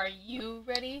ready. Are you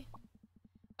ready?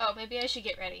 Oh, maybe I should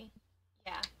get ready.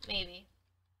 Yeah, maybe.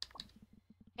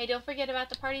 Hey, don't forget about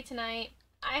the party tonight.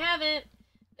 I haven't.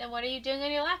 Then what are you doing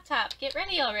on your laptop? Get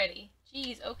ready already.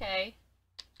 Jeez, okay.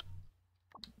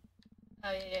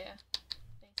 Oh, yeah.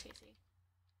 Thanks, Casey.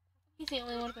 He's the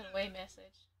only one with an away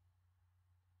message.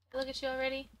 Did I look at you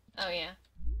already? Oh, yeah.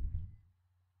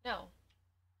 No.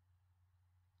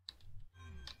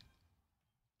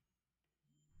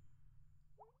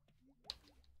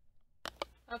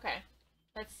 Okay.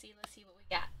 Let's see what we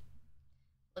got.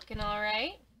 Looking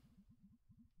alright?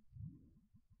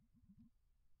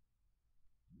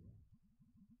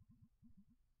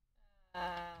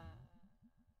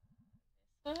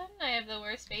 This one? I have the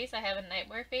worst face. I have a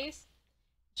nightmare face.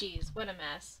 Jeez, what a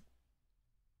mess.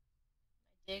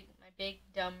 My big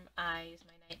dumb eyes,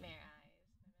 my nightmare eyes.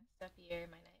 My messed up ear,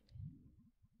 my nightmare.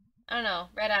 I don't know,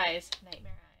 red eyes,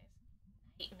 nightmare eyes.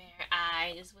 Nightmare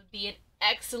Eyes would be an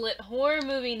excellent horror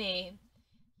movie name.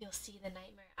 You'll see the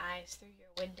nightmare eyes through your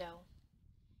window.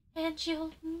 And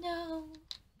you'll know.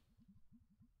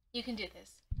 You can do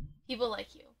this. People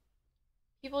like you.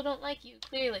 People don't like you,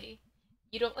 clearly.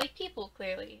 You don't like people,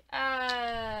 clearly.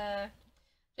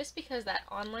 Just because that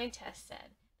online test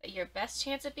said that your best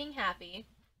chance of being happy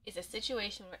is a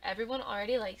situation where everyone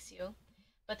already likes you,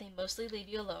 but they mostly leave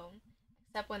you alone,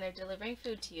 except when they're delivering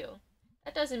food to you,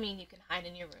 that doesn't mean you can hide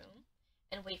in your room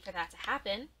and wait for that to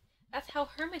happen. That's how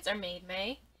hermits are made,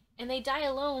 May. And they die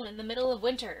alone in the middle of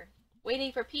winter,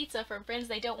 waiting for pizza from friends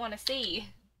they don't want to see.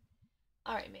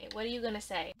 Alright, May, what are you gonna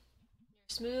say? You're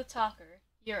a smooth talker.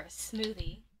 You're a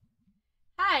smoothie.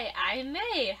 Hi, I'm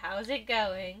May. How's it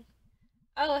going?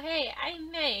 Oh, hey,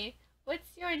 I'm May.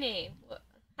 What's your name?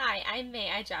 Hi, I'm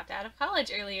May. I dropped out of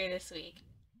college earlier this week.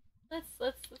 Let's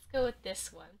go with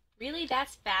this one. Really?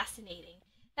 That's fascinating.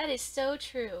 That is so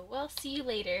true. Well, see you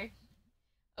later.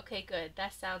 Okay, good.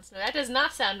 That does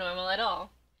not sound normal at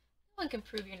all. No one can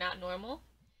prove you're not normal.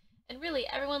 And really,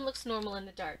 everyone looks normal in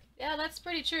the dark. Yeah, that's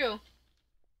pretty true.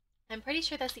 I'm pretty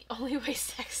sure that's the only way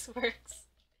sex works.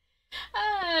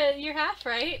 You're half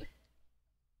right.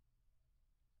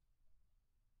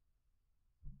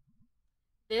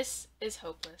 This is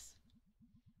hopeless.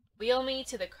 Wheel me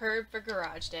to the curb for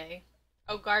garage day.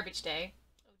 Oh, garbage day.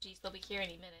 Oh, Geez, they'll be here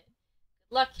any minute.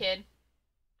 Good luck, kid.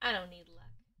 I don't need luck.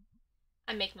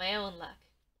 I make my own luck.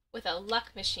 With a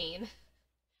luck machine.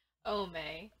 Oh,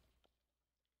 May.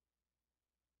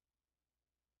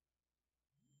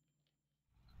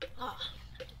 Oh.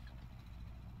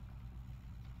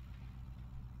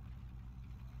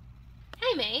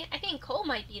 Hey, May. I think Cole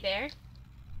might be there.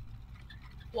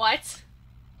 What?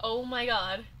 Oh my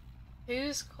god.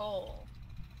 Who's Cole?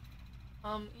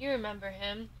 You remember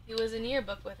him. He was in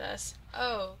yearbook with us.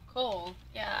 Oh, Cole.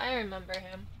 Yeah, I remember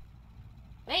him.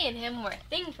 May and him were a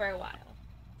thing for a while.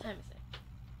 Time is it?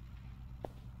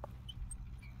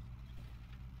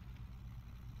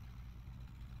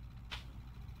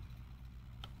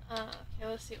 Okay,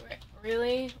 let's see where.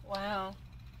 Really? Wow.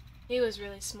 He was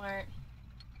really smart.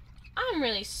 I'm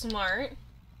really smart.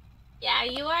 Yeah,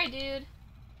 you are, dude.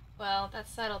 Well,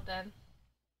 that's settled then.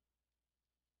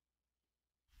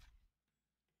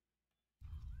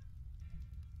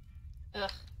 Ugh.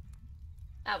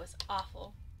 That was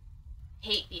awful.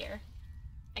 Hate beer.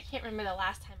 I can't remember the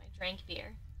last time I drank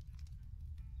beer.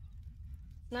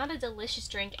 It's not a delicious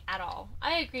drink at all.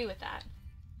 I agree with that.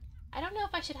 I don't know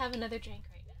if I should have another drink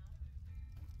right now.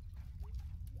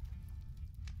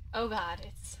 Oh god,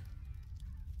 it's...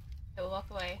 I will walk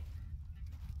away.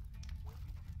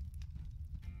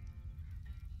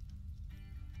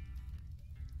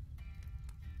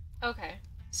 Okay,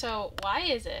 so why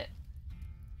is it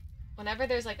whenever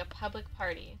there's like a public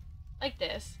party like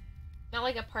this, not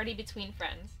like a party between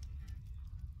friends,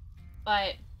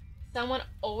 but someone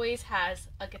always has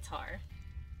a guitar?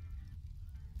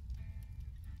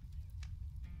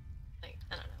 Like,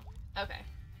 I don't know. Okay.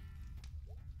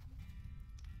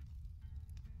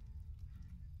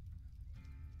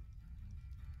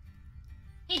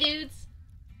 Hey dudes!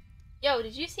 Yo,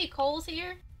 did you see Cole's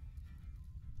here?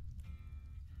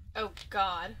 Oh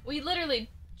god, we literally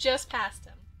just passed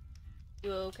him.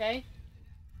 You okay?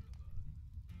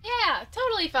 Yeah,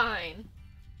 totally fine.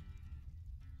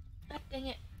 God dang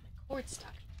it, my cord's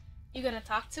stuck. You gonna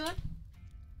talk to him?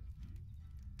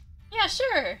 Yeah,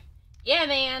 sure. Yeah,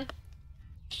 man.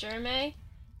 Sure, May?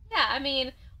 Yeah, I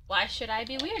mean, why should I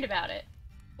be weird about it?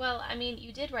 Well, I mean,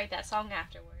 you did write that song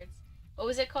afterwards. What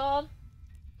was it called?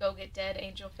 Go Get Dead,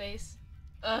 Angel Face?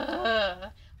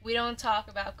 Ugh. We don't talk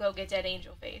about Go Get Dead,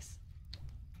 Angel Face.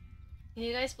 Can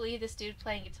you guys believe this dude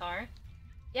playing guitar?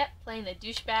 Yep, playing the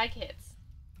douchebag hits.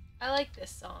 I like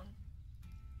this song.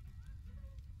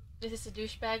 Is this a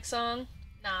douchebag song?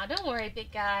 Nah, don't worry,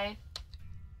 big guy.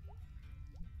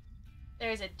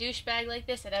 There's a douchebag like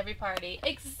this at every party.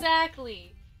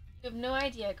 Exactly! You have no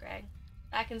idea, Greg.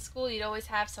 Back in school, you'd always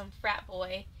have some frat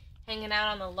boy hanging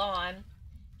out on the lawn,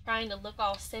 trying to look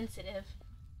all sensitive.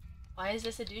 Why is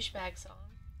this a douchebag song?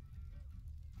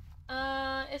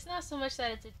 It's not so much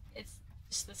that it's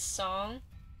just the song.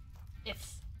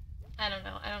 It's, I don't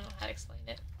know how to explain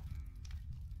it.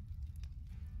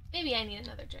 Maybe I need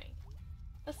another drink.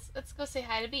 Let's go say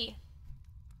hi to B.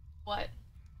 What?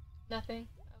 Nothing?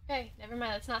 Okay, never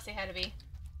mind, let's not say hi to B.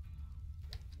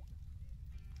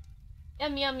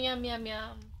 Yum yum yum yum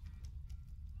yum.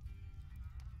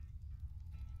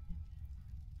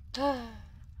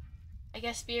 I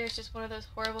guess beer is just one of those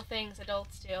horrible things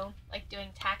adults do, like doing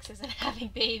taxes and having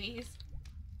babies.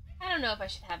 I don't know if I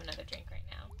should have another drink right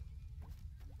now.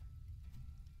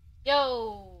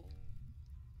 Yo!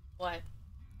 What?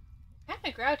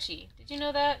 Kinda grouchy. Did you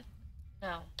know that?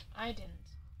 No, I didn't.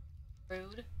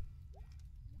 Rude.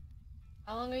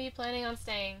 How long are you planning on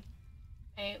staying?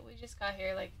 Hey, we just got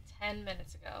here like 10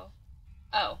 minutes ago.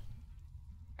 Oh.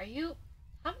 Are you...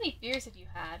 How many beers have you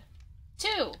had?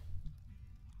 2!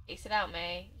 Ace it out,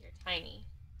 May. You're tiny.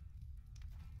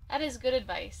 That is good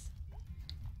advice.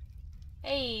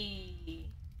 Hey.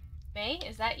 May,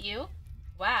 is that you?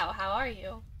 Wow, how are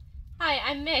you? Hi,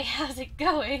 I'm May. How's it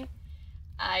going?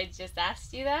 I just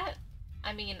asked you that?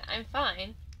 I mean, I'm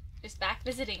fine. Just back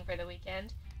visiting for the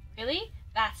weekend. Really?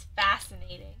 That's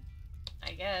fascinating.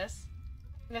 I guess.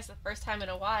 I think that's the first time in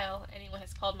a while anyone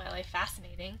has called my life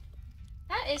fascinating.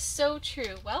 That is so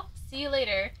true. Well, see you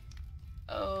later.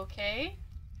 Okay.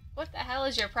 What the hell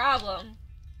is your problem?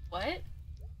 What?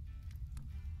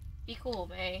 Be cool,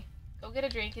 May. Go get a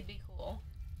drink and be cool.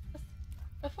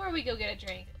 Before we go get a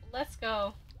drink, let's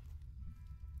go.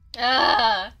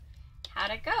 How'd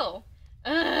it go?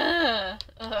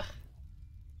 Ugh.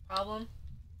 Problem?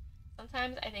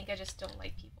 Sometimes I think I just don't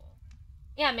like people.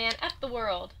 Yeah, man, F the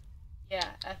world. Yeah,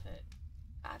 F it.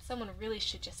 God, someone really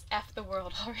should just F the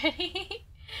world already.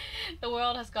 The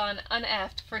world has gone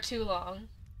un-F'd for too long.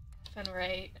 Effing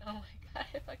right. Oh my god,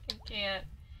 I fucking can't.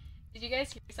 Did you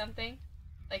guys hear something?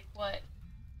 Like what?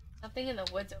 Something in the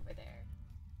woods over there.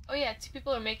 Oh yeah, two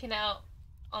people are making out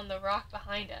on the rock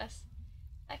behind us.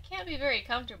 That can't be very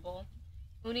comfortable.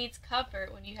 Who needs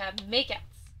comfort when you have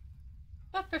makeouts?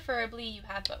 But preferably you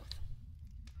have both.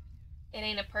 It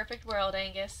ain't a perfect world,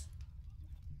 Angus.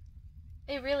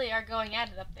 They really are going at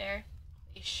it up there.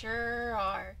 They sure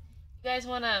are. You guys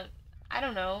wanna, I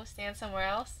don't know, stand somewhere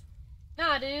else?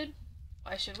 Nah, dude.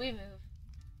 Why should we move?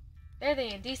 They're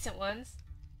the indecent ones.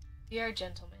 We are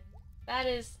gentlemen. That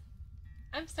is...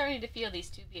 I'm starting to feel these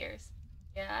 2 beers.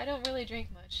 Yeah, I don't really drink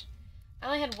much. I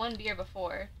only had 1 beer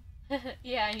before.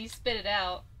 Yeah, and you spit it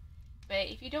out. But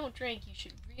if you don't drink, you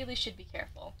really should be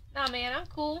careful. Nah, man, I'm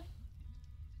cool.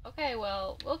 Okay,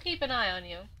 well, we'll keep an eye on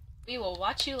you. We will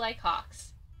watch you like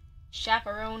hawks.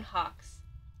 Chaperone hawks.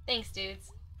 Thanks,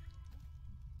 dudes.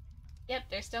 Yep,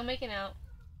 they're still making out.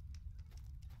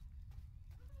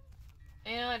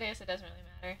 You know, I guess it doesn't really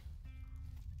matter.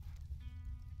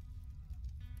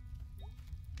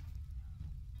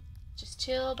 Just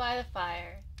chill by the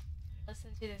fire.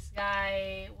 Listen to this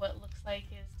guy, what looks like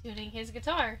is tuning his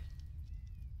guitar.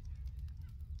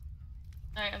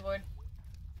 Alright, I'm bored.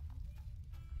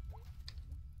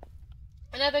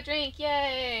 Another drink,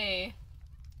 yay!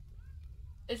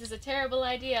 This is a terrible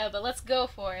idea, but let's go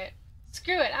for it.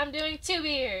 Screw it, I'm doing 2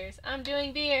 beers. I'm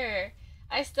doing beer.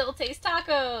 I still taste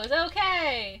tacos,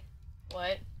 okay!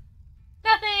 What?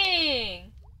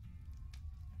 Nothing!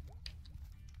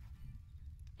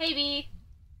 Hey, B.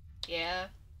 Yeah?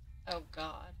 Oh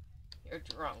god. You're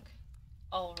drunk.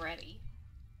 Already.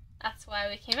 That's why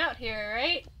we came out here,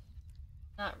 right?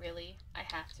 Not really. I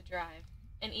have to drive.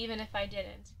 And even if I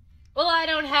didn't, well, I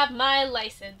don't have my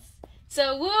license.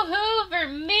 So woohoo for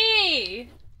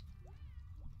me!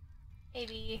 Hey,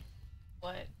 B.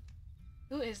 What?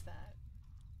 Who is that?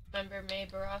 Remember May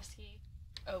Borowski?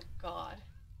 Oh god.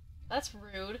 That's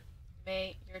rude.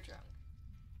 May, you're drunk.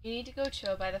 You need to go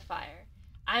chill by the fire.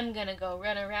 I'm gonna go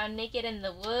run around naked in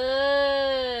the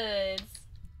woods.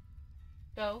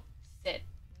 Go sit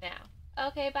now.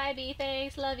 Okay, bye, B.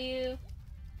 Thanks. Love you.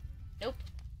 Nope.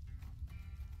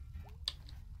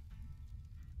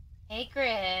 Hey,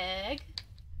 Greg.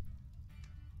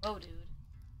 Whoa, dude.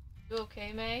 You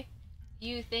okay, May?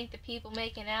 You think the people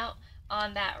making out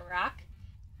on that rock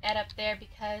get up there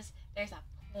because there's a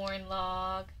porn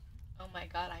log? Oh my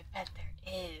god, I bet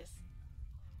there is.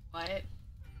 What?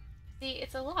 See,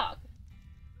 it's a log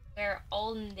where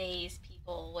olden days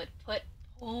people would put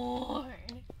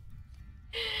porn.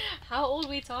 How old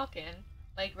we talking?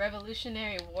 Like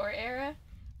Revolutionary War era?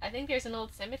 I think there's an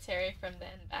old cemetery from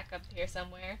then back up here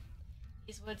somewhere.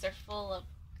 These woods are full of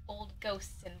old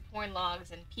ghosts and porn logs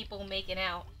and people making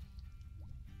out.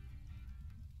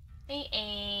 Hey,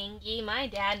 Angie, my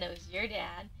dad knows your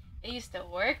dad. They used to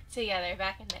work together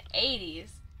back in the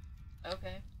 80s.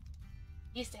 Okay.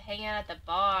 Used to hang out at the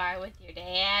bar with your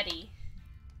daddy.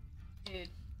 Dude,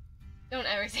 don't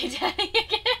ever say daddy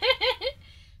again.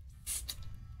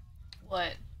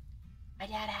 What? My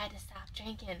dad had to stop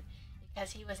drinking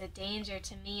because he was a danger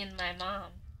to me and my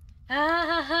mom.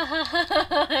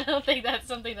 I don't think that's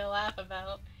something to laugh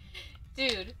about.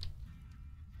 Dude.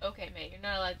 Okay, mate, you're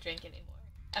not allowed to drink anymore.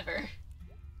 Ever.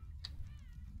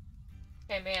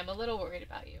 Okay, May, I'm a little worried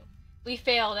about you. We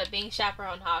failed at being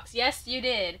chaperone hawks. Yes, you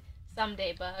did.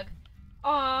 Someday, Bug.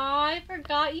 Aw, I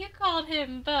forgot you called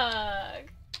him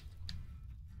Bug.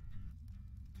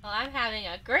 Well, I'm having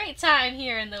a great time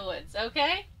here in the woods,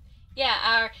 okay? Yeah,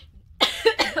 our...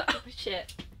 oh,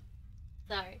 shit.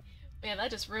 Sorry. Man,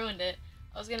 that just ruined it.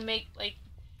 I was gonna make, like,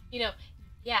 you know,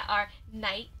 yeah, our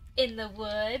night in the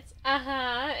woods. Uh-huh.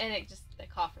 And it just, the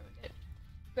cough ruined it.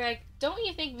 Greg, don't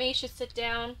you think May should sit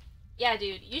down? Yeah,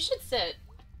 dude, you should sit.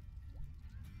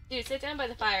 Dude, sit down by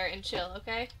the fire and chill,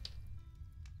 okay?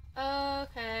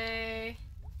 Okay.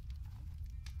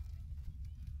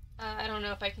 I don't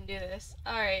know if I can do this.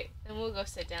 Alright, then we'll go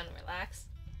sit down and relax.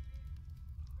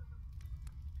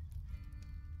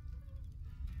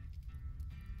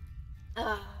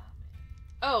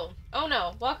 Oh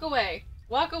no, walk away.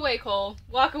 Walk away, Cole.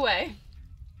 Walk away.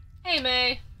 Hey,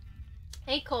 May.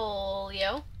 Hey, Cole,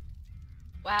 yo.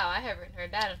 Wow, I haven't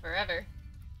heard that in forever.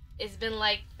 It's been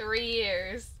like 3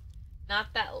 years.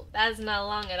 That's not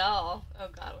long at all. Oh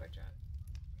god, we're drunk.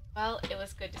 Well, it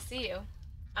was good to see you.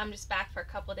 I'm just back for a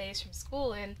couple days from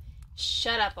school and...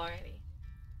 Shut up already.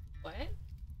 What?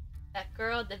 That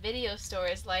girl at the video store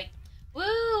is like, woo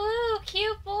woo,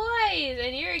 cute boys!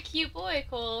 And you're a cute boy,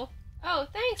 Cole. Oh,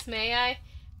 thanks, May.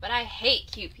 But I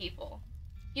hate cute people.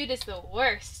 Cute is the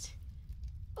worst.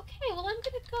 Okay, well, I'm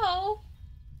gonna go.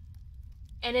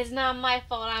 And it's not my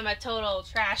fault I'm a total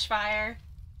trash fire.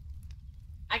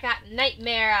 I got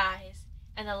nightmare eyes,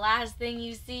 and the last thing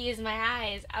you see is my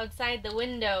eyes outside the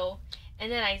window,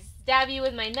 and then I stab you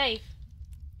with my knife.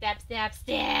 Stab, stab,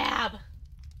 stab!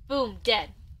 Boom, dead.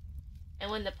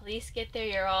 And when the police get there,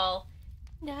 you're all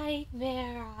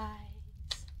Nightmare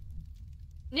Eyes.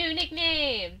 New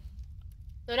nickname!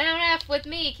 So don't F with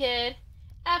me, kid.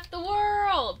 F the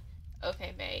world!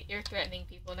 Okay, May, you're threatening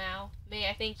people now. May,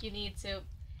 I think you need to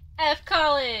F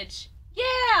college!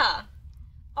 Yeah!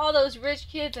 All those rich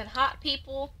kids and hot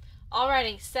people, all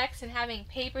writing sex and having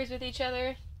papers with each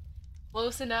other.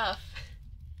 Close enough.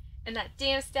 And that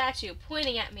damn statue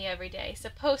pointing at me every day,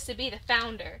 supposed to be the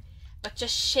founder, but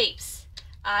just shapes.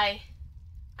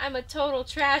 I'm a total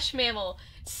trash mammal.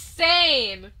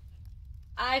 Same!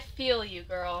 I feel you,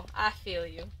 girl. I feel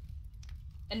you.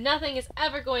 And nothing is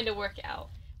ever going to work out.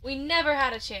 We never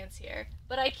had a chance here,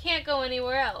 but I can't go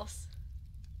anywhere else.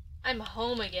 I'm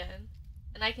home again,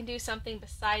 and I can do something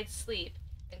besides sleep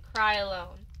and cry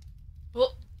alone.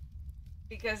 Well,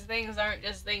 because things aren't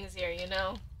just things here, you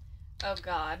know? Oh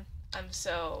God, I'm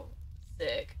so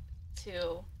sick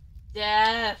to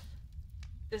death.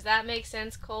 Does that make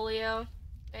sense, Colio?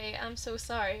 Hey, I'm so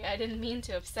sorry. I didn't mean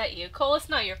to upset you. Cole, it's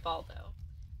not your fault, though.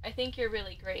 I think you're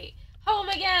really great. Home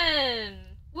again!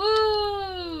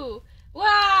 Woo!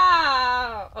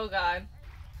 Wow! Oh God.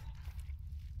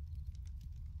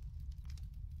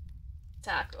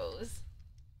 Tacos.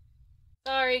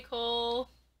 Sorry, Cole.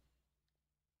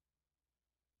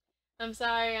 I'm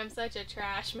sorry, I'm such a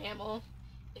trash mammal.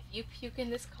 If you puke in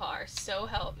this car, so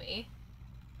help me.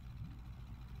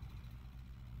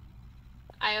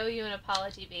 I owe you an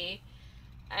apology, B.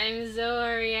 I'm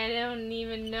sorry, I don't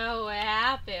even know what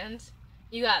happened.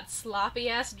 You got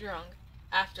sloppy-ass drunk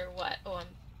after what? Oh,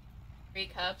 3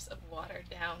 cups of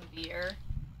watered-down beer.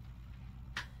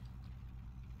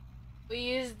 We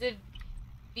used to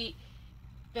be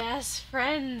best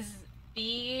friends,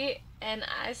 B, and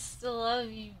I still love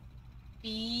you,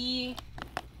 B.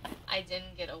 I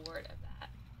didn't get a word of that.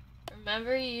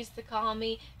 Remember you used to call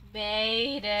me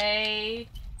Mayday,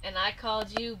 and I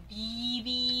called you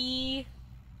BB?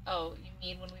 Oh, you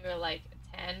mean when we were like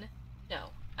 10?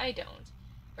 No, I don't.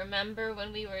 Remember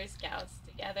when we were scouts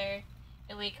together,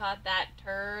 and we caught that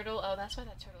turtle? Oh, that's why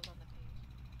that turtle's on the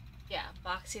page. Yeah,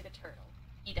 Boxy the turtle.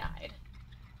 He died.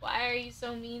 Why are you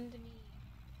so mean to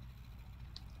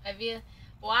me?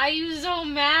 Why are you so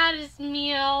mad at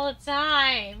me all the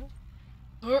time?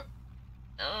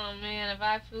 Oh man, if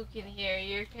I puke in here,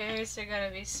 your parents are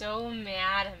gonna be so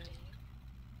mad at me.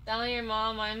 Tell your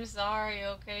mom I'm sorry,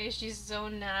 okay? She's so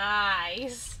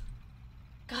nice.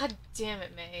 God damn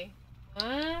it, May.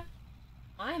 What?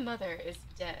 My mother is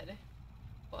dead.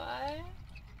 What?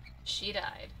 She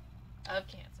died of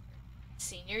cancer.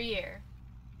 Senior year.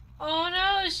 Oh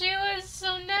no, she was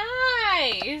so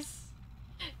nice!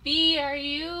 B, are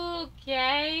you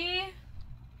okay?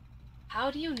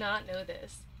 How do you not know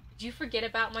this? Did you forget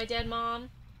about my dead mom?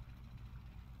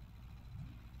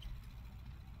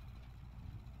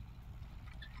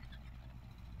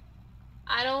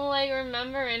 I don't, like,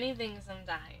 remember anything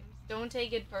sometimes. Don't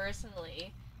take it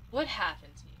personally. What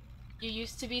happened to you? You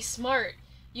used to be smart.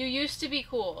 You used to be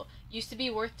cool. Used to be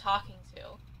worth talking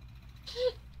to.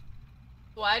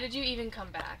 Why did you even come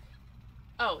back?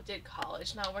 Oh, did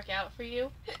college not work out for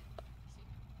you?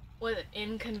 Was it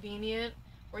inconvenient?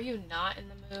 Were you not in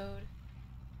the mood?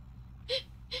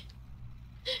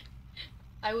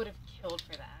 I would have killed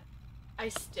for that. I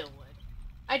still would.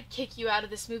 I'd kick you out of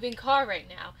this moving car right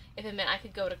now if it meant I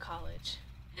could go to college.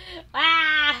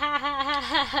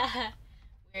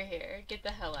 We're here. Get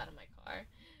the hell out of my car.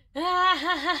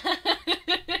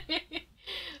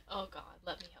 Oh God,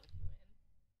 let me help you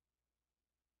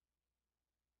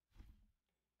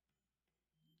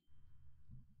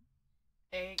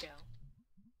in. There you go.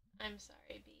 I'm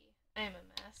sorry, B. I am a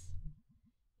mess.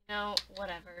 No,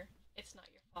 whatever. It's not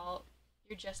your fault.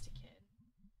 You're just a kid.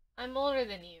 I'm older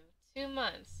than you. 2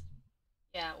 months.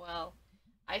 Yeah, well,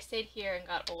 I stayed here and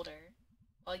got older,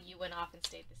 while you went off and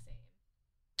stayed the same.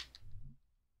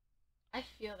 I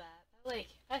feel that.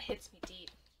 That hits me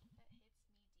deep.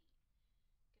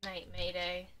 Good night,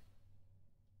 Mayday.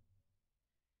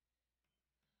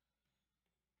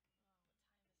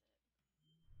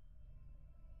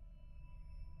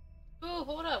 Ooh,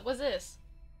 hold up. What's this?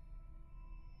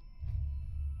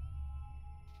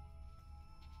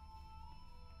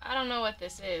 I don't know what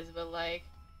this is, but like...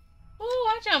 Ooh,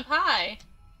 I jump high.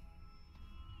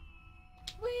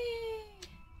 Whee!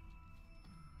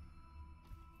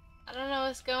 I don't know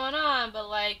what's going on, but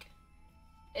like...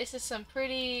 This is some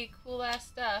pretty cool ass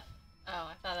stuff. Oh,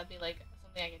 I thought that'd be like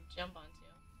something I could jump onto.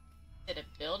 Is it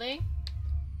a building?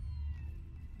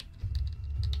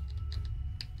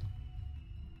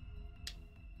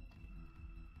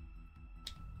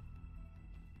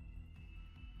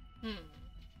 Hmm.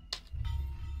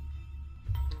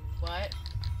 What?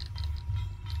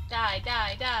 Die,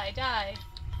 die, die, die.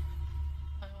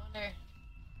 I wonder.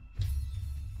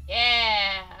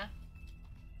 Yeah!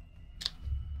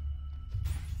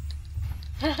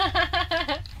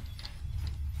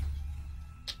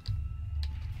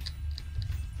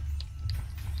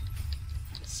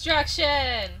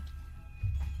 Destruction!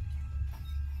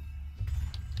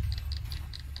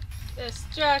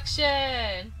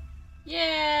 Destruction!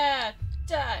 Yeah!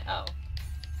 Die! Oh.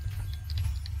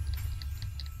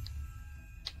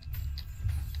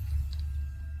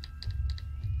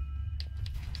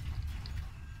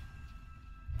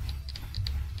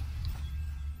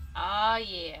 Ah,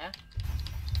 yeah.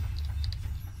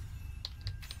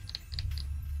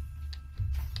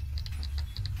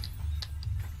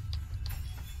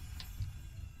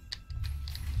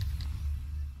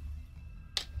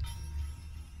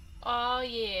 Oh,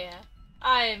 yeah.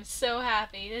 I am so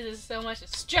happy. This is so much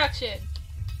destruction.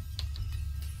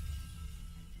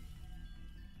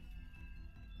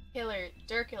 Killer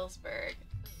Dirkelsberg.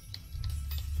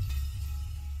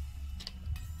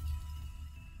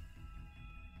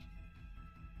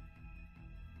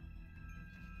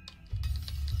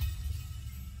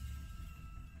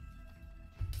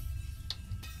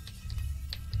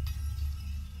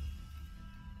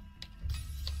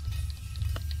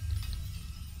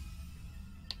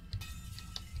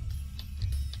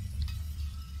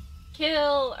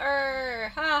 Kill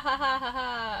her! Ha ha ha ha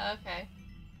ha! Okay.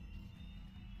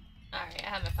 Alright, I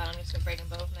have my fun. I'm just gonna break them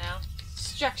both now.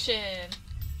 Destruction!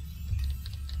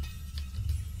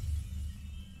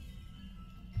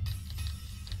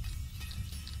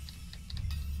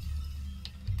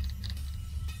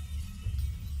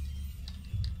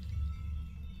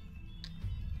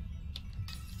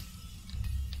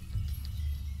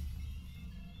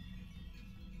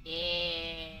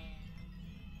 Yeah.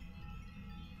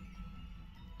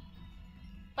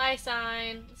 Bye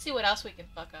sign. Let's see what else we can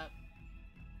fuck up.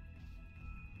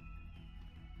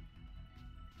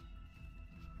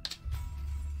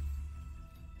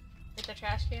 Hit the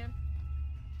trash can.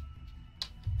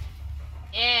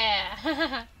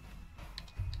 Yeah.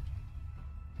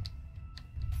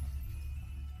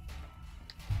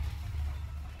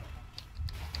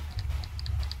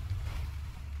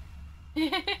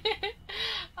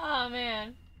 Oh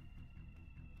man.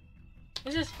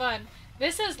 This is fun.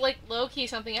 This is like low-key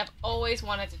something I've always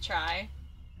wanted to try.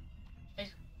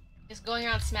 Just going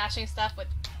around smashing stuff with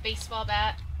a baseball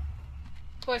bat.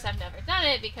 Of course I've never done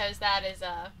it because that is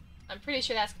I'm pretty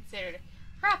sure that's considered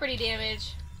property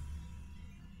damage.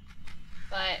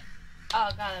 But oh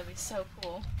god, that'd be so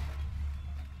cool.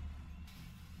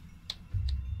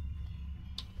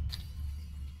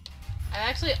 I've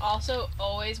actually also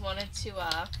always wanted to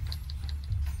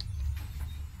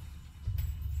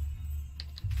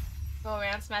go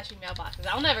around smashing mailboxes.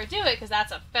 I'll never do it because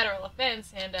that's a federal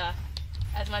offense, and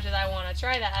as much as I want to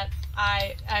try that,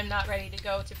 I'm not ready to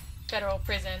go to federal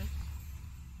prison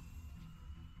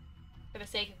for the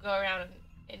sake of go around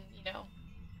and you know,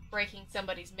 breaking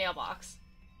somebody's mailbox.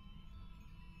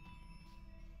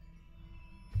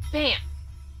 Bam!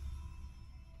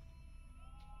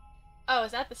 Oh,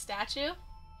 is that the statue?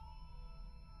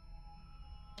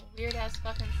 Weird ass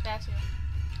fucking statue.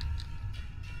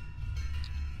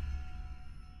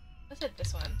 Let's hit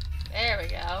this one. There we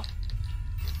go.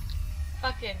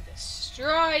 Fucking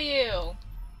destroy you!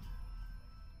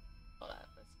 Hold up,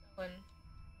 let's go and...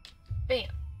 Bam!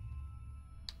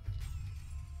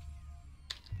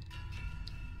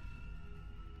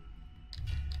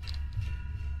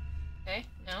 Okay,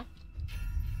 no.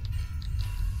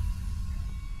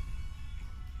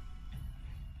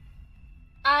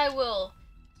 I will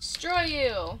destroy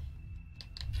you!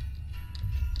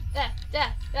 Death,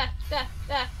 death, death, death,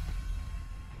 death!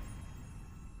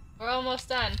 We're almost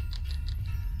done.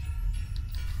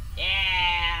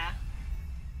 Yeah!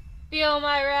 Feel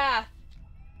my wrath!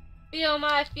 Feel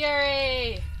my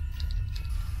fury!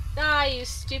 Die, you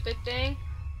stupid thing!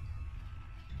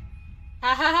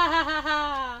 Ha ha ha ha ha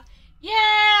ha!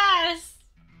 Yes!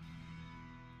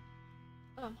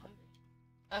 Oh, I'm hungry.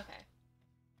 Okay.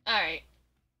 Alright.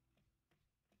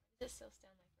 This still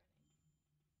sound like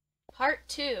running. Part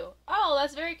 2. Oh,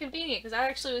 that's very convenient, because I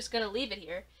actually was going to leave it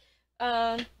here.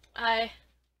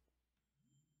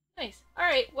 Nice.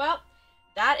 Alright, well,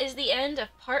 that is the end of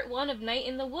part 1 of Night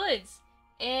in the Woods.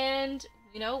 And,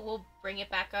 you know, we'll bring it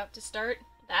back up to start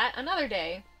that another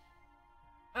day.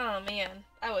 Oh man,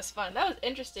 that was fun. That was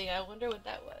interesting. I wonder what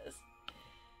that was.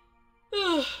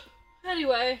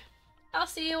 Anyway, I'll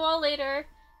see you all later.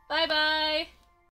 Bye bye!